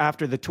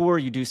after the Tour,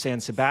 you do San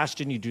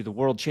Sebastian, you do the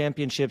World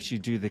Championships, you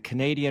do the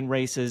Canadian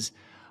races.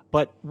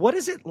 But what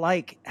is it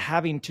like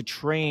having to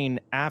train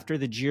after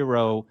the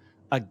Giro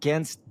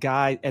against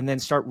guys and then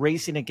start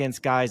racing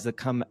against guys that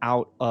come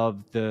out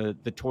of the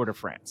Tour de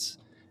France?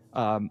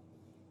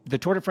 The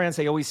Tour de France,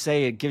 they always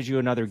say it gives you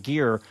another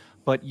gear,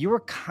 but you were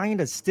kind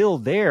of still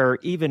there,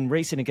 even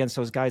racing against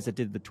those guys that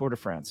did the Tour de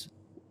France.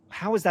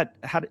 How is that?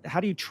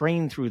 How do you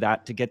train through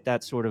that to get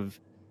that sort of,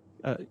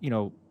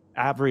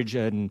 average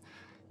and,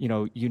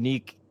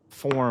 unique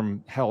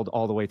form held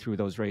all the way through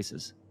those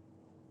races?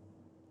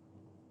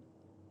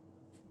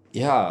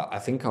 Yeah, I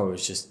think I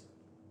was just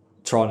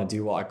trying to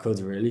do what I could,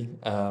 really.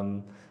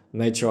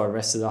 Made sure I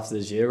rested after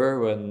the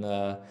Giro,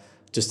 and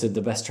just did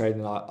the best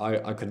training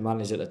I could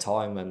manage at the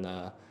time.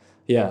 And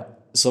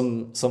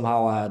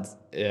somehow I had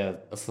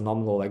a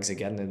phenomenal legs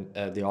again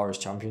in the Irish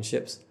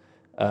Championships.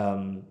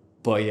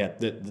 But yeah,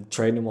 the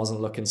training wasn't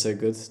looking so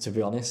good, to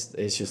be honest.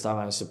 It's just I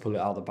managed to pull it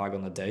out of the bag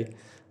on the day.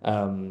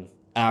 And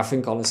I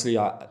think, honestly,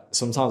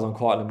 sometimes I'm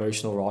quite an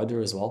emotional rider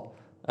as well.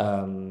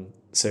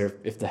 So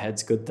if the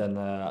head's good, then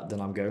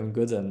I'm going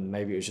good. And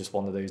maybe it was just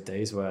one of those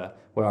days where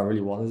I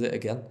really wanted it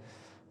again.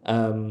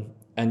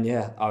 And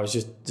yeah, I was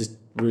just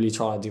really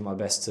trying to do my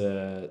best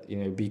to,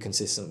 be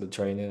consistent with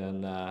training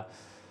and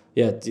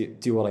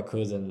do what I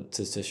could and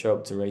to show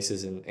up to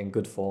races in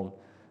good form.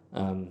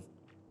 I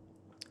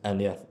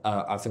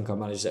think I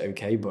managed it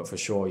okay, but for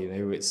sure,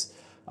 it's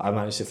I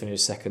managed to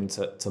finish second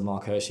to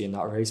Mark Hershey in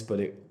that race,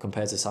 but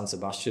compared to San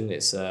Sebastian,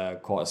 it's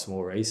quite a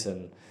small race.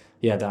 And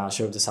yeah, then I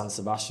showed up to San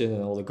Sebastian,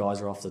 and all the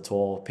guys are off the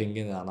tour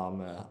pinging, and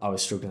I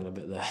was struggling a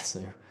bit there.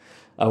 So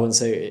I wouldn't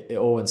say it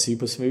all went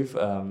super smooth.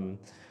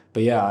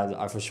 But yeah,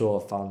 I for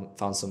sure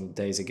found some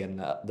days again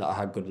that I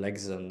had good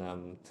legs,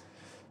 and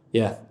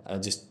yeah, I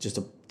just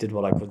did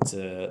what I could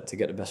to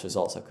get the best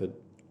results I could.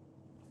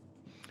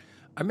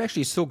 I'm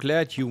actually so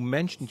glad you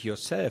mentioned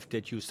yourself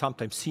that you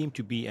sometimes seem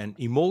to be an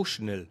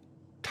emotional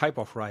type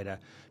of rider,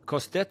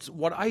 because that's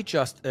what I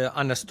just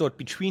understood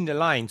between the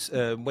lines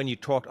when you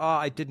talked.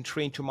 I didn't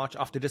train too much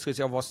after this race.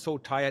 I was so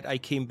tired. I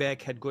came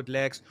back, had good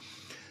legs.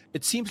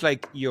 It seems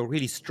like you're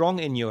really strong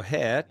in your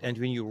head, and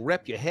when you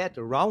wrap your head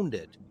around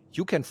it,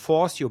 you can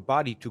force your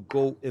body to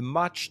go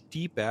much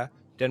deeper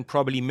than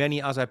probably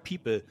many other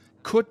people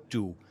could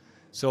do.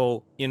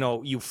 So,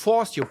 you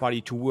force your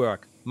body to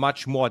work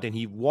much more than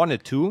he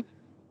wanted to.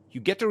 You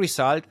get the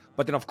result,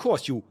 but then of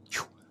course you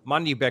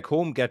Monday back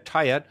home, get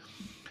tired.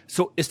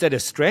 So is that a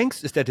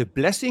strength? Is that a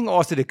blessing,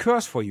 or is it a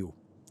curse for you?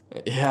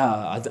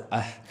 Yeah,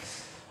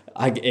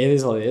 it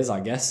is what it is,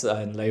 I guess,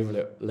 and label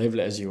it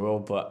as you will.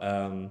 But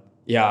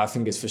yeah, I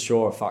think it's for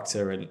sure a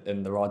factor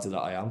in the rider that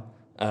I am.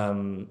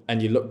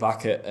 And you look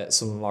back at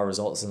some of my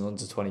results in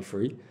under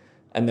 23,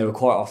 and they were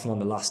quite often on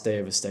the last day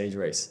of a stage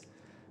race.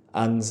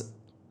 And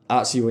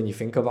actually, when you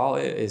think about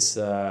it, it's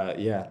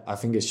yeah, I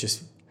think it's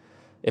just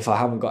if I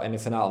haven't got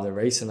anything out of the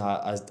race and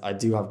I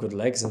do have good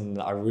legs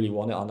and I really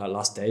want it on that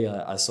last day,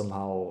 I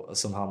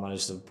somehow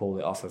managed to pull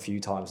it off a few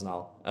times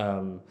now.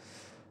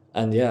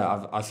 And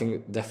yeah, I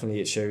think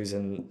definitely it shows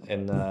in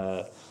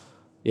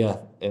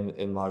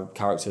my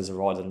character as a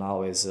rider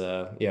now is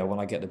yeah,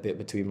 when I get the bit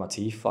between my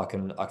teeth, I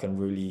can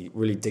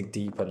really dig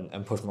deep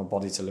and push my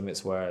body to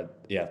limits where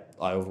yeah,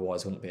 I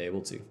otherwise wouldn't be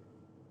able to.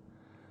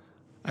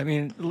 I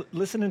mean,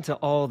 listening to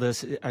all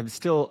this, I'm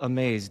still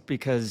amazed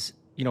because,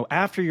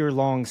 after your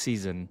long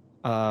season,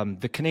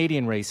 the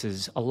Canadian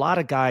races, a lot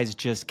of guys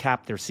just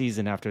capped their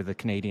season after the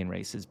Canadian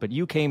races, but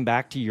you came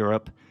back to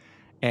Europe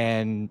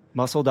and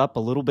muscled up a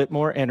little bit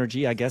more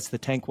energy. I guess the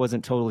tank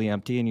wasn't totally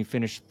empty, and you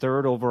finished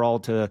third overall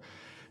to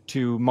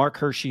Mark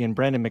Hershey and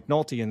Brandon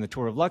McNulty in the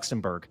Tour of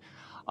Luxembourg.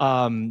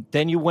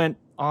 Then you went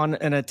on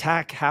an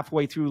attack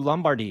halfway through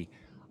Lombardy.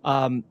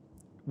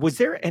 Was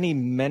there any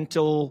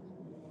mental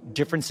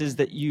differences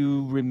that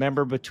you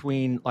remember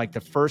between like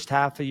the first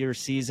half of your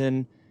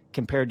season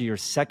compared to your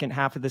second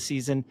half of the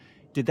season?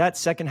 Did that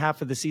second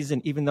half of the season,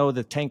 even though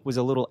the tank was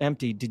a little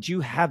empty, did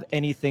you have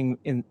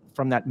anything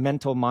from that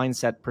mental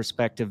mindset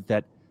perspective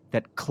that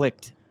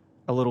clicked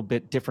a little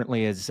bit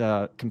differently as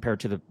compared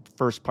to the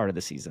first part of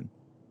the season?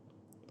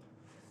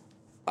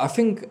 I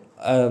think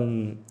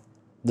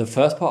the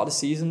first part of the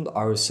season,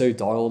 I was so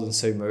dialed and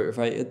so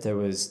motivated. There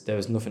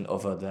was nothing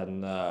other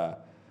than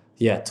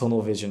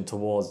tunnel vision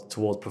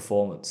towards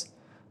performance,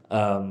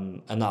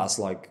 and that's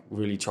like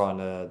really trying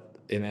to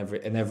in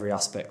every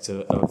aspect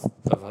of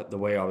the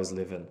way I was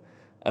living.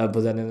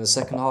 But then in the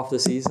second half of the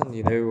season,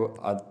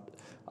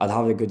 I'd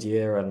have a good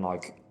year and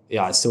like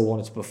yeah, I still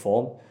wanted to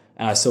perform,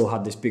 and I still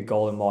had this big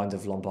goal in mind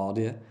of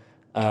Lombardia.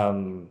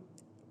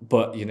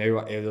 But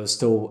it was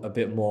still a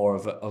bit more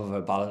of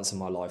a balance in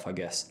my life, I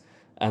guess.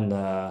 And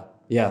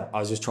yeah, I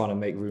was just trying to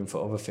make room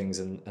for other things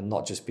and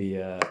not just be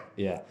a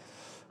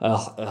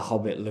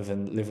hobbit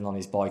living on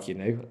his bike,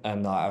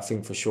 And I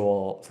think for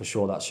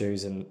sure that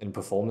shows in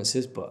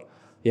performances. But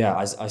yeah,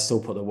 I still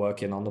put the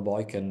work in on the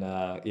bike, and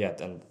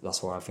and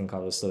that's why I think I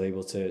was still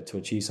able to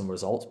achieve some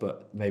results,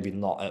 but maybe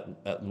not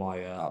at my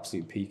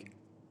absolute peak.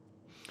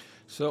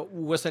 So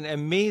with an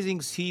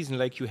amazing season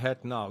like you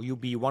had now, you'll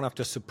be one of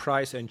the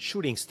surprise and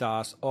shooting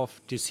stars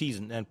of the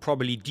season and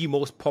probably the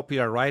most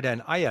popular rider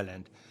in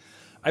Ireland.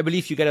 I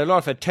believe you get a lot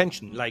of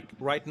attention, like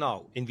right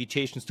now,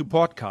 invitations to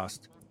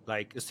podcast.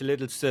 Like it's a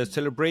little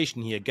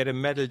celebration here, get a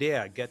medal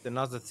there, get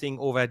another thing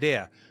over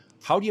there.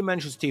 How do you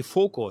manage to stay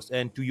focused?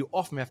 And do you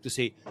often have to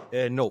say,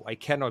 no, I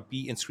cannot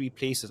be in 3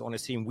 places on the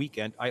same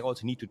weekend. I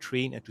also need to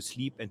train and to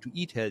sleep and to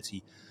eat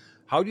healthy.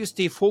 How do you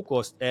stay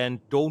focused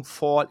and don't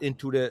fall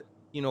into the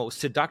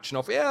seduction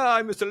of, yeah,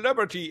 I'm a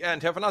celebrity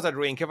and have another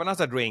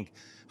drink.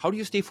 How do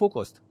you stay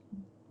focused?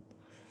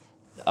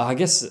 I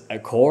guess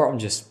at core,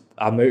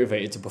 I'm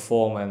motivated to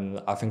perform,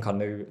 and I think I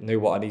know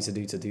what I need to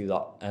do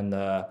that. And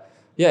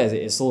yeah,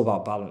 it's all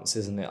about balance,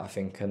 isn't it? I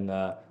think, and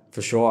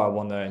for sure, I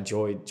want to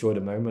enjoy the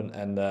moment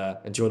and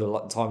enjoy the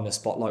time in the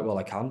spotlight while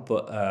I can.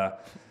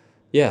 But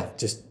yeah,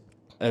 just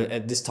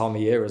at this time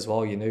of year as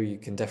well, you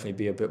can definitely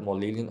be a bit more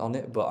lenient on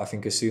it. But I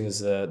think as soon as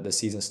the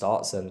season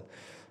starts, and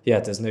yeah,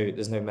 there's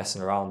no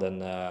messing around,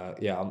 and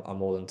yeah,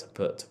 I'm all in to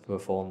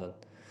perform then.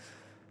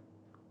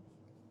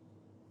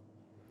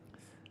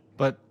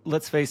 But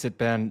let's face it,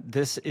 Ben,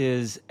 this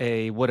is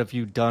a what have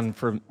you done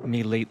for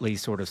me lately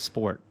sort of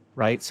sport,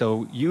 right?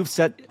 So you've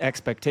set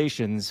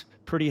expectations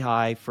pretty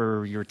high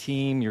for your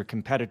team, your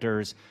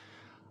competitors.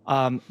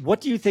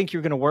 What do you think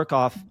you're going to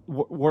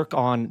work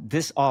on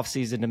this off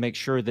season to make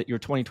sure that your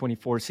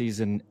 2024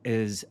 season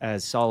is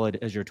as solid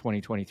as your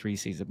 2023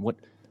 season? What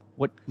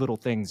little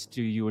things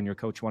do you and your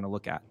coach want to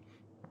look at?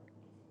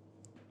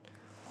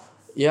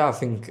 Yeah, I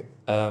think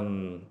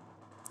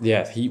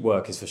yeah, heat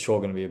work is for sure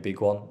going to be a big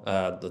one.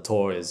 The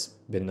tour has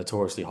been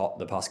notoriously hot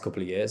the past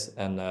couple of years,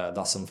 and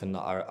that's something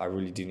that I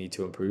really do need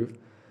to improve.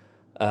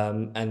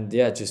 And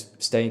yeah,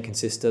 just staying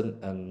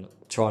consistent and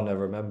trying to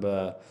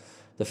remember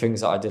the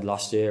things that I did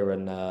last year,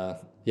 and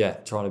yeah,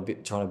 trying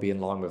to be in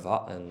line with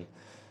that, and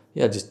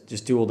yeah,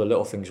 just do all the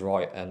little things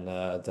right, and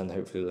then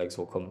hopefully the legs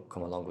will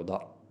come along with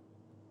that.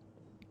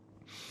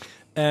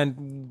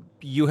 And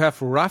you have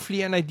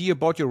roughly an idea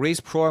about your race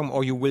program,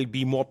 or you will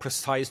be more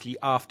precisely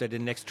after the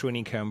next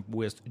training camp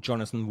with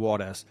Jonathan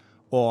Waters,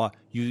 or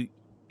you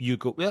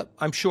go. Yeah,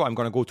 I'm sure I'm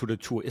going to go to the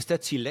tour. Is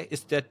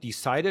that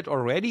decided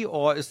already,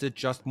 or is it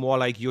just more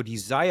like your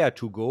desire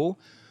to go,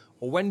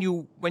 or when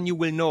you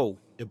will know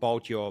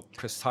about your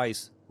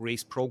precise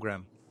race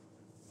program?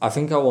 I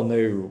think I will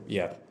know.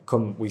 Yeah,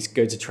 come we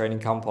go to training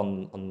camp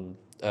on in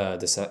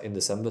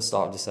December,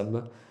 start of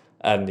December,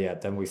 and yeah,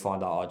 then we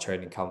find out our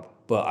training camp.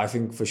 But I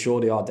think for sure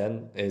the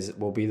Ardennes is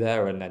will be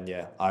there, and then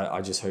yeah, I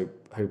just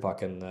hope I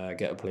can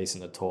get a place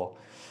in the tour.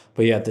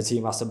 But yeah, the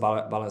team has to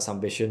balance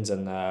ambitions,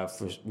 and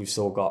we've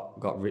still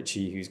got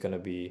Richie, who's going to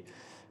be,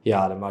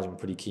 yeah, I'd imagine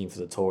pretty keen for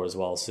the tour as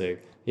well. So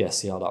yeah,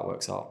 see how that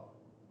works out.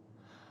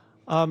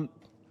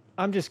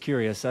 I'm just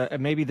curious.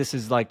 Maybe this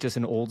is like just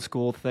an old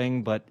school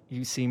thing, but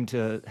you seem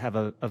to have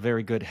a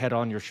very good head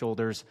on your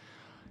shoulders.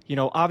 You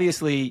know,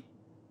 obviously,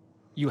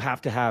 you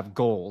have to have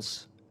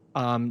goals.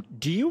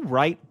 Do you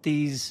write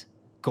these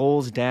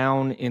goals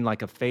down in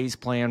like a phase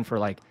plan for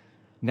like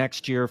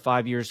next year,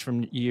 5 years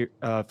from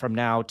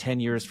now, 10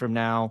 years from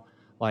now?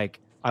 Like,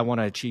 I want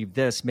to achieve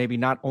this. Maybe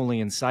not only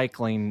in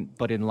cycling,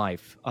 but in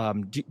life.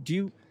 Do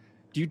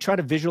you try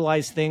to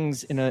visualize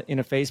things in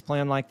a phase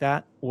plan like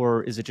that,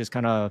 or is it just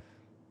kind of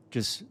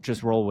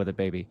just roll with it,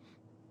 baby?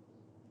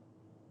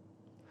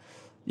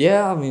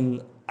 Yeah, I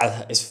mean,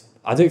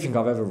 I don't think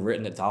I've ever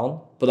written it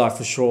down, but I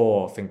for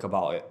sure think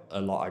about it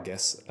a lot, I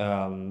guess.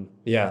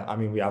 Yeah, I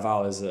mean, we have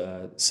hours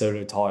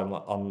solo time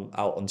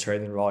out on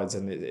training rides,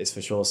 and it's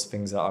for sure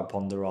things that I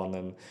ponder on,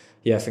 and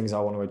yeah, things I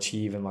want to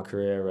achieve in my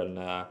career,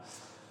 and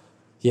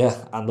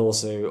yeah, and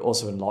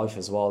also in life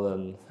as well,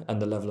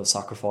 and the level of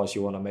sacrifice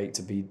you want to make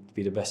to be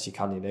the best you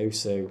can,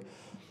 So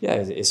yeah,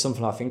 it's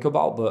something I think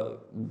about,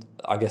 but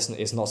I guess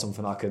it's not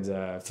something I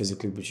could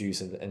physically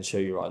produce and show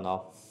you right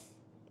now.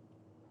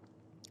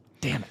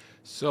 Damn it.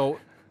 So,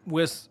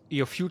 with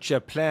your future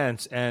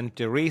plans and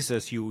the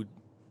races you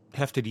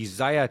have the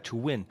desire to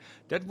win,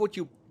 that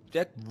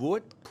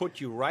would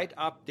put you right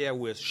up there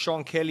with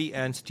Sean Kelly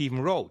and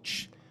Stephen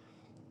Roach.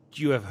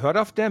 Do you have heard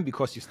of them?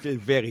 Because you're still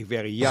very,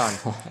 very young.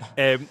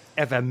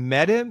 Ever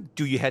met them?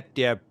 Do you had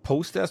their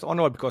posters on?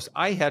 Or because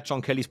I had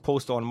Sean Kelly's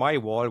poster on my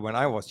wall when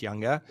I was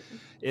younger.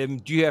 Do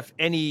you have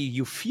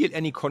you feel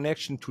any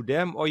connection to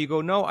them? Or you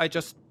go, no, I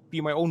just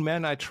be my own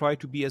man. I try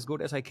to be as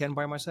good as I can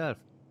by myself.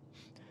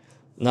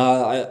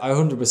 No, I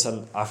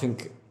 100%. I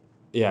think,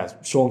 yeah,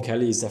 Sean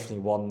Kelly is definitely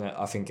one that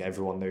I think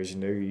everyone knows.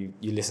 You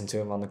listen to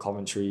him on the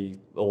commentary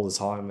all the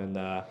time, and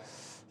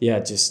yeah, I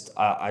just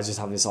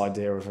have this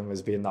idea of him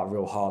as being that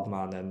real hard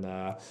man,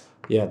 and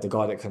yeah, the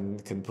guy that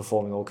can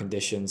perform in all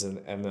conditions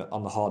and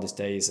on the hardest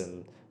days,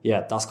 and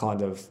yeah, that's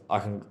kind of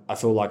I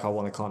feel like I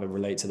want to kind of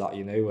relate to that,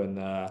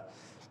 and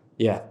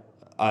yeah,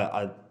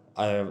 I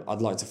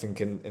I'd like to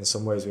think in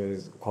some ways we're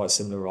quite a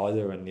similar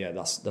rider, and yeah,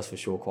 that's for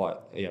sure quite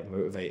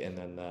motivating.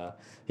 And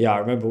yeah, I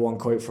remember one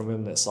quote from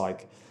him that's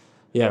like,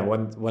 yeah,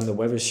 when the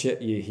weather's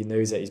shit, he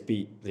knows that he's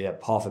beat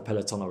half a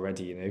peloton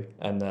already,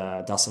 and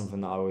that's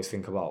something that I always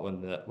think about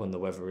when the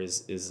weather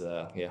is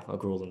yeah, a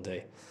grueling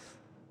day.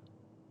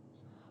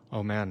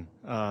 Oh man.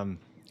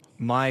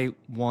 My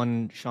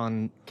one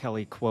Sean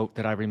Kelly quote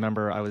that I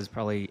remember, I was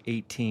probably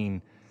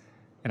 18,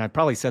 and I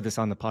probably said this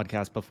on the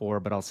podcast before,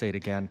 but I'll say it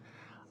again.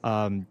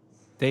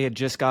 They had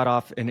just got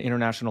off an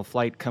international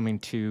flight coming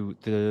to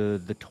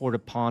the Tour de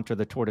Pont or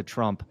the Tour de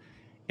Trump,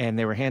 and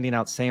they were handing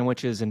out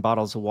sandwiches and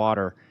bottles of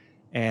water.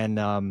 And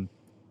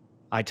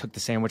I took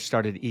the sandwich,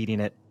 started eating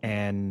it,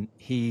 and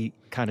he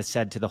kind of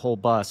said to the whole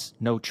bus,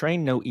 "No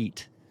train, no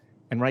eat."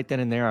 And right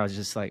then and there, I was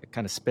just like,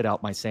 kind of spit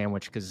out my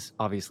sandwich because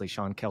obviously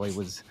Sean Kelly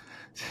was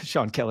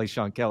Sean Kelly,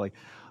 Sean Kelly.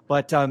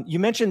 But you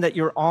mentioned that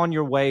you're on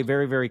your way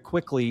very, very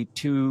quickly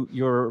to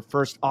your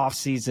first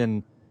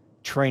off-season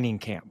training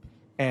camp.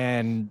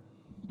 And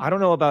I don't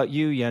know about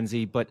you,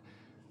 Yenzi, but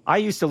I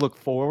used to look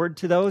forward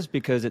to those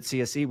because at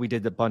CSE we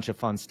did a bunch of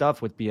fun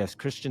stuff with BS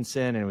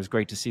Christensen, and it was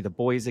great to see the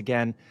boys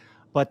again.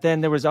 But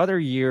then there was other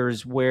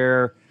years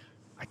where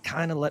I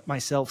kind of let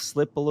myself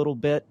slip a little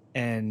bit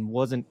and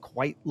wasn't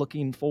quite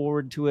looking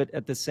forward to it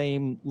at the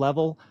same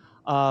level.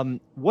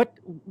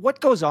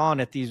 What goes on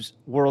at these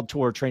World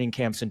Tour training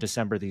camps in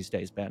December these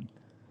days, Ben?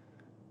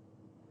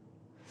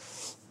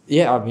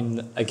 Yeah, I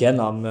mean, again,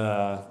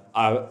 I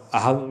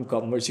haven't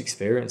got much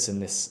experience in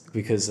this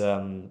because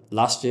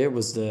last year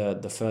was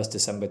the first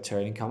December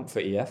training camp for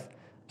EF,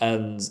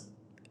 and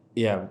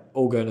yeah,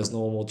 all going as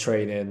normal,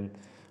 training,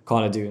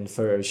 kind of doing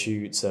photo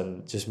shoots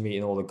and just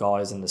meeting all the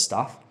guys and the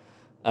staff.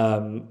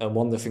 And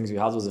one of the things we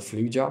had was a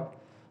flu jab,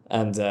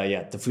 And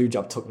yeah, the flu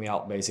jab took me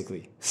out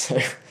basically. So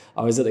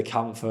I was at the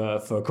camp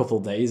for a couple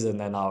of days, and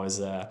then I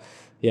was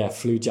yeah,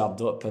 flu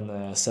jabbed up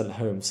and sent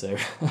home. So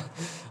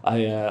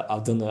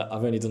I've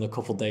only done a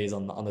couple of days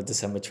on the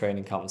December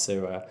training camp.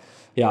 So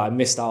yeah, I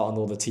missed out on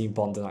all the team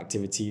bonding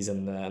activities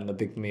and the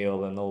big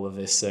meal and all of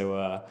this.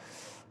 So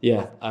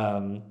yeah,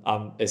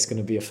 it's going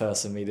to be a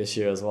first for me this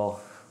year as well.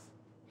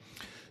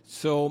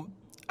 So,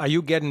 are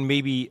you getting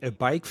maybe a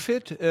bike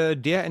fit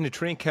there in the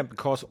training camp?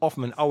 Because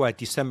often in our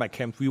December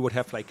camp, we would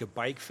have like a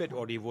bike fit,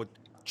 or they would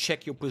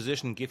check your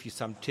position, give you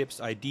some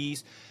tips,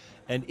 ideas.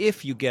 And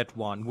if you get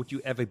one, would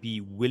you ever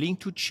be willing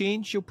to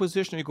change your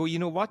position? You go, you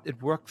know what,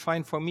 it worked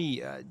fine for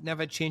me.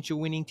 Never change your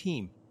winning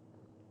team.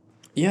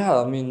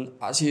 Yeah, I mean,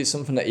 actually, it's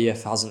something that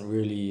EF hasn't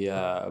really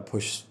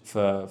pushed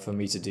for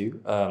me to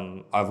do.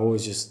 I've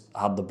always just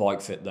had the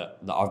bike fit that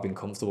I've been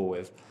comfortable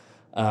with.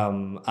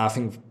 I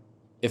think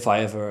if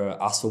I ever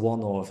ask for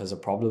one or if there's a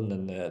problem,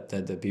 then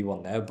there'd be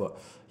one there. But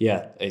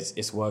yeah,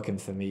 it's working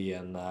for me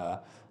and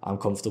I'm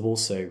comfortable.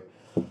 So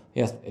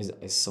yeah,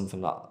 it's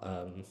something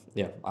that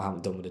yeah, I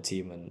haven't done with the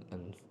team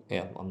and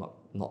yeah, I'm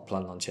not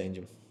planning on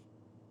changing.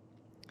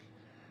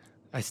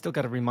 I still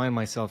got to remind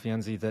myself,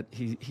 Yenzi, that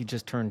he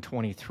just turned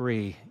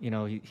 23. You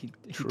know, he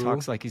True.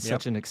 talks like he's Yep.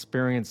 such an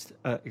experienced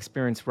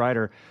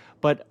rider.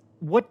 But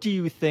what do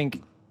you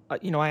think?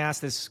 You know, I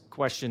ask this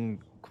question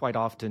quite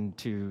often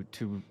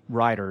to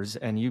riders,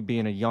 and you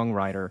being a young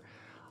rider,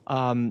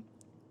 um,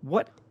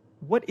 what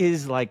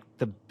is like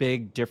the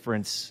big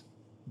difference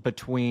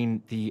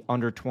between the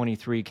under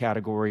 23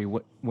 category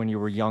when you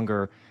were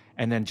younger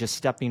and then just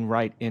stepping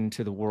right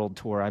into the world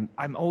tour?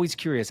 I'm always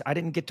curious. I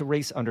didn't get to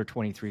race under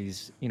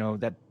 23s, you know,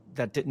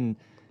 that didn't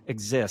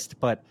exist.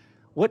 But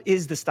what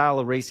is the style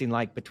of racing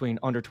like between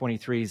under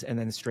 23s and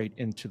then straight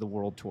into the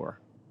world tour?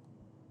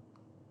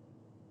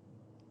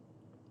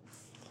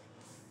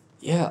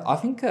 Yeah, I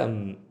think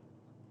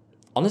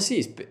honestly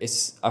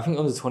it's I think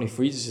under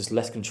 23s is just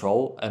less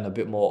control and a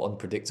bit more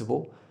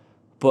unpredictable.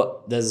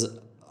 But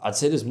I'd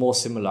say there's more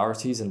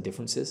similarities and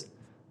differences.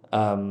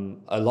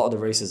 A lot of the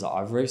races that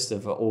I've raced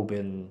have all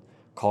been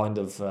kind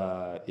of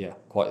yeah,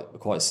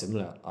 quite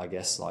similar, I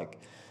guess. Like,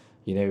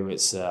 you know,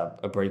 it's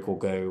a break or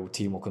go,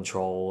 team or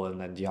control, and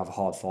then you have a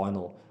hard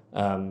final.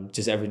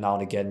 Just every now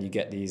and again you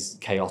get these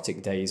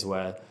chaotic days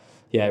where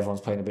yeah,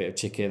 everyone's playing a bit of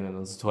chicken and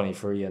it's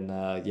 23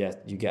 and yeah,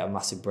 you get a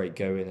massive break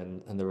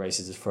going and the race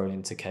is just thrown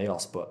into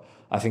chaos. But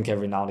I think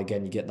every now and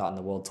again you get that in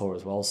the World Tour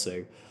as well.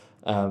 So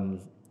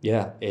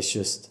yeah, it's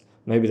just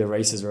maybe the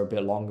races are a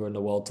bit longer in the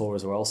World Tour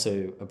as well,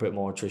 so a bit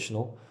more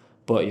attritional.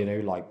 But you know,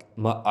 like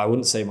I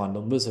wouldn't say my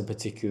numbers are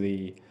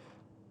particularly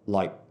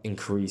like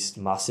increased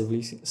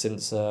massively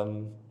since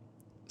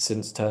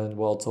turning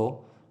World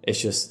Tour.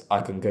 It's just I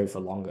can go for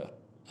longer.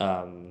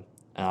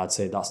 And I'd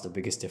say that's the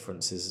biggest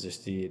difference is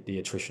just the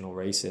attritional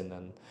racing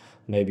and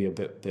maybe a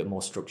bit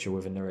more structure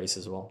within the race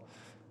as well.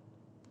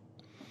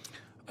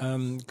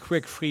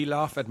 Quick free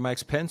laugh at my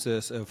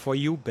expenses for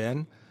you,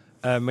 Ben.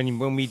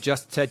 When we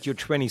just said you're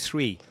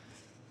 23,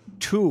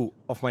 2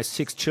 of my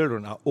 6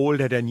 children are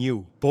older than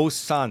you. Both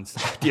sons,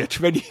 they are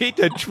 28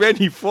 and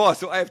 24.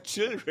 So I have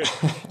children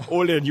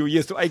older than you.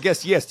 Yes, so I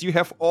guess yes, you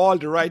have all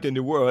the right in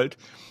the world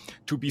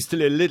to be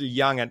still a little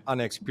young and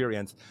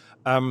unexperienced.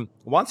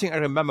 One thing I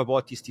remember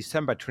about these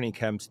December training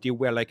camps, they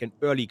were like an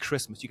early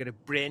Christmas. You get a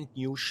brand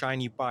new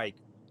shiny bike,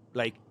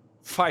 like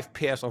 5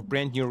 pairs of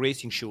brand new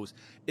racing shoes,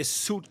 a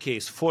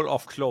suitcase full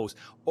of clothes,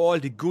 all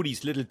the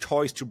goodies, little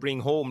toys to bring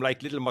home,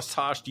 like little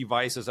massage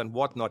devices and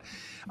whatnot.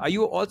 Are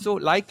you also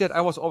like that?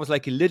 I was always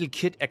like a little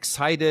kid,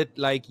 excited,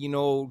 like, you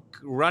know,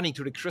 running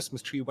to the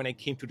Christmas tree when I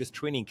came to this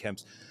training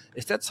camps.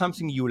 Is that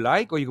something you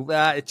like, or you go,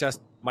 it's just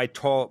my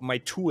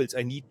tools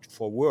I need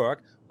for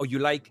work, or you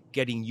like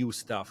getting new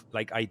stuff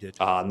like I did?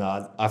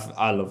 No,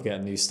 I love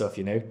getting new stuff.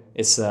 You know,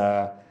 it's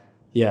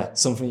yeah,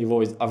 something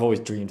I've always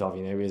dreamed of.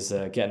 You know, is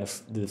getting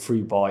the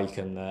free bike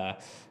and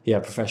yeah,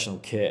 professional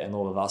kit and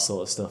all of that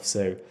sort of stuff.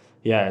 So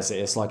yeah,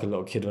 it's like a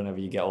little kid whenever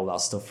you get all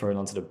that stuff thrown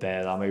onto the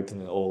bed. I'm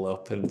opening it all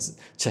up and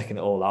checking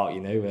it all out.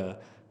 You know,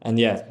 and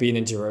yeah, being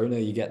in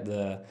Girona, you get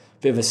the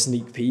bit of a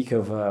sneak peek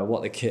of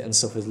what the kit and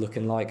stuff is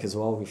looking like as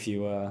well. If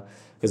you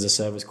because the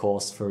service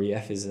course for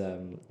EF is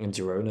in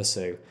Girona,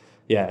 so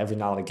yeah, every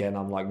now and again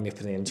I'm like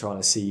nipping in trying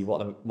to see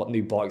what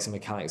new bikes and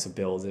mechanics are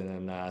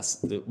building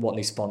and what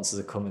new sponsors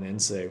are coming in.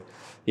 So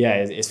yeah,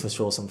 it's for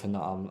sure something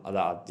that I'm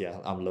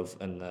love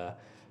and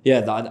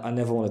yeah, that I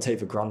never want to take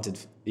for granted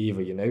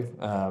either. You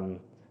know,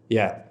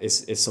 yeah,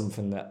 it's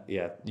something that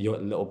yeah, your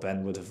little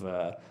Ben would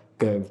have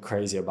going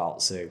crazy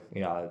about. So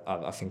yeah,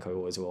 I think I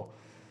always will.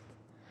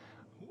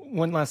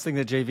 One last thing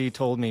that JV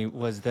told me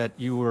was that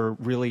you were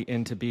really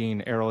into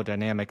being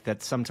aerodynamic,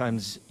 that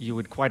sometimes you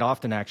would quite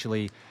often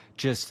actually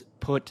just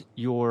put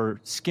your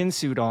skin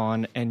suit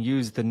on and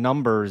use the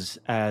numbers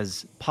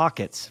as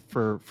pockets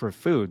for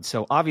food.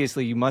 So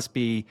obviously you must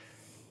be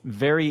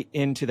very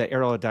into the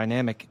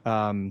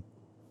aerodynamic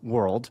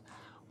world.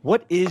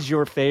 What is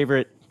your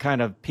favorite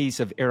kind of piece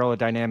of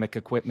aerodynamic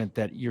equipment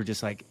that you're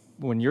just like,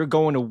 when you're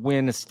going to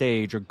win a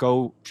stage or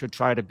go to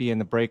try to be in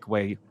the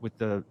breakaway with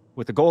the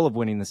goal of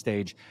winning the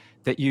stage,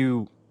 that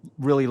you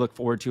really look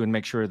forward to and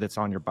make sure that's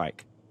on your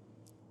bike?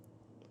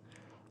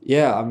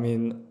 Yeah, I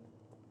mean,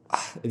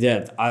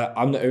 yeah,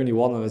 I'm the only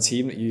one on the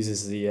team that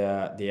uses the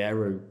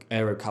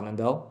aero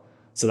Cannondale.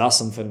 So that's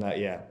something that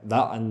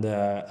that and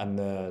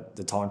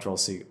the time trial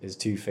suit is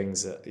two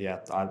things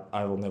that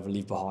I will never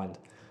leave behind.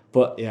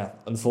 But yeah,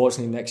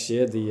 unfortunately next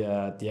year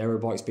the aero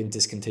bike's been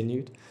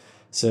discontinued.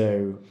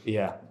 So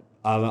yeah,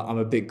 I'm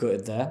a bit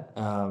gutted there.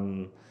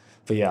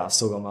 But yeah, I've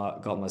still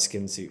got my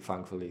skin suit,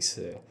 thankfully.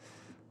 So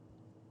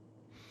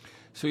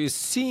you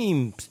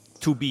seem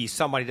to be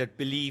somebody that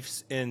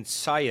believes in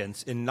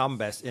science, in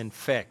numbers, in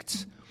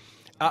facts.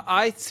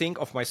 I think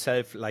of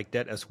myself like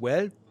that as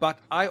well, but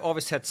I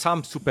always had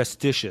some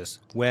superstitions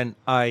when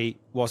I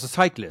was a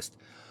cyclist.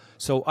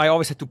 So I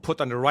always had to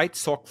put on the right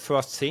sock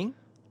first thing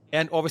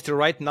and always the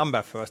right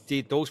number first.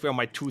 Those were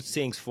my two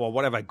things for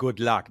whatever good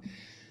luck.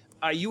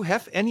 You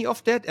have any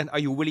of that, and are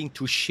you willing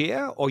to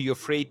share, or are you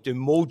afraid the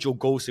mojo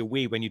goes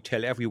away when you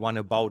tell everyone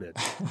about it?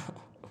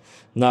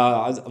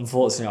 no,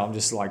 unfortunately, I'm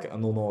just like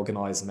an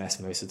unorganized mess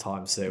most of the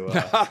time. So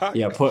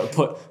yeah,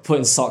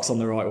 putting socks on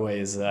the right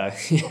way is the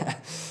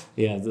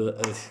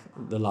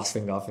last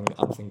thing I'm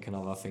thinking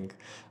of. I think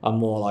I'm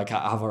more like,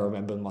 have I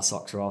remembered my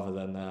socks rather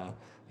than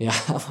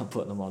have I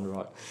putting them on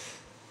right.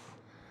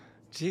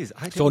 Jeez,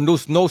 So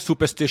no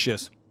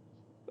superstitious.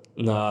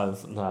 No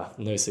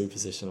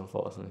superstition,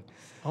 unfortunately.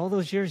 all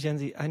those years,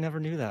 Yenzi, I never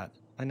knew that.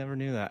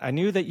 I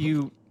knew that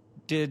you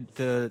did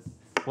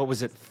what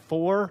was it,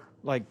 4?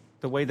 Like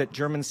the way that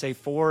Germans say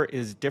 4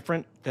 is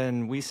different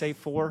than we say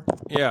 4.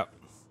 Yeah.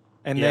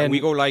 And Yeah, then we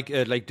go like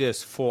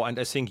this, 4, and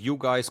I think you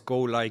guys go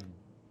like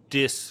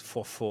this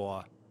for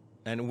 4.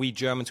 And we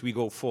Germans, we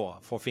go 4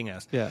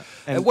 fingers. Yeah.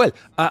 And Well,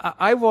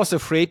 I was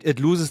afraid it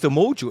loses the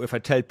mojo if I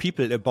tell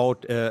people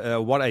about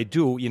what I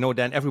do,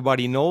 then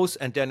everybody knows,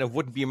 and then it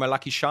wouldn't be my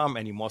lucky charm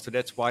anymore. So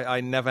that's why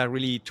I never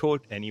really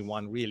told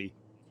anyone, really.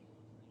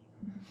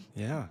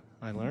 yeah,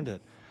 I learned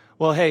it.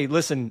 Well, hey,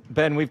 listen,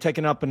 Ben, we've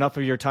taken up enough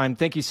of your time.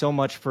 Thank you so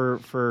much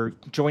for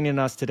joining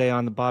us today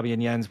on the Bobby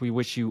and Jens. We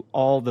wish you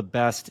all the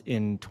best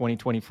in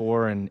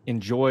 2024 and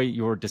enjoy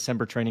your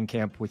December training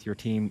camp with your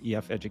team,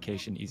 EF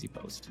Education Easy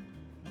Post.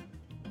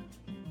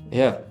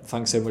 Yeah,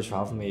 thanks so much for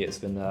having me. It's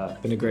been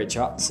a great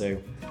chat. So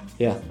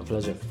yeah, a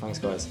pleasure. Thanks,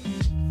 guys.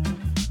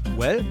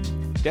 Well,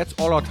 that's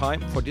all our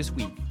time for this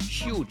week.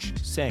 Huge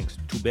thanks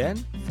to Ben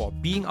for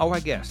being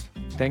our guest.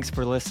 Thanks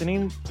for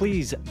listening.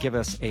 Please give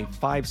us a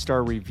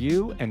 5-star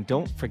review and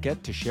don't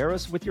forget to share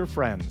us with your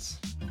friends.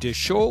 The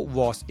show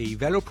was a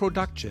Velo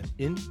production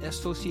in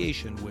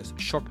association with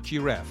Shock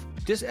Giraffe.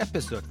 This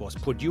episode was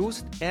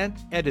produced and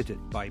edited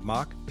by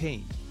Mark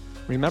Payne.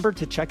 Remember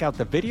to check out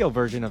the video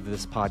version of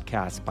this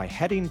podcast by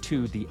heading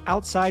to the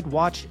Outside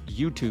Watch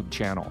YouTube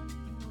channel.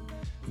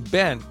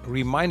 Ben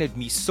reminded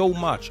me so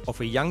much of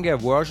a younger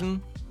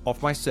version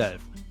of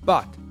myself.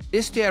 But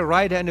is there a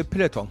rider in a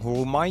peloton who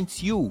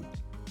reminds you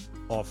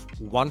of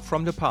one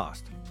from the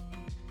past?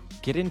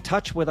 Get in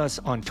touch with us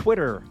on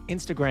Twitter,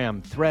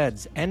 Instagram,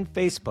 Threads, and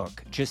Facebook.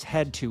 Just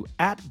head to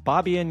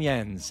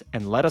 @BobbyandJens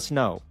and let us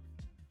know.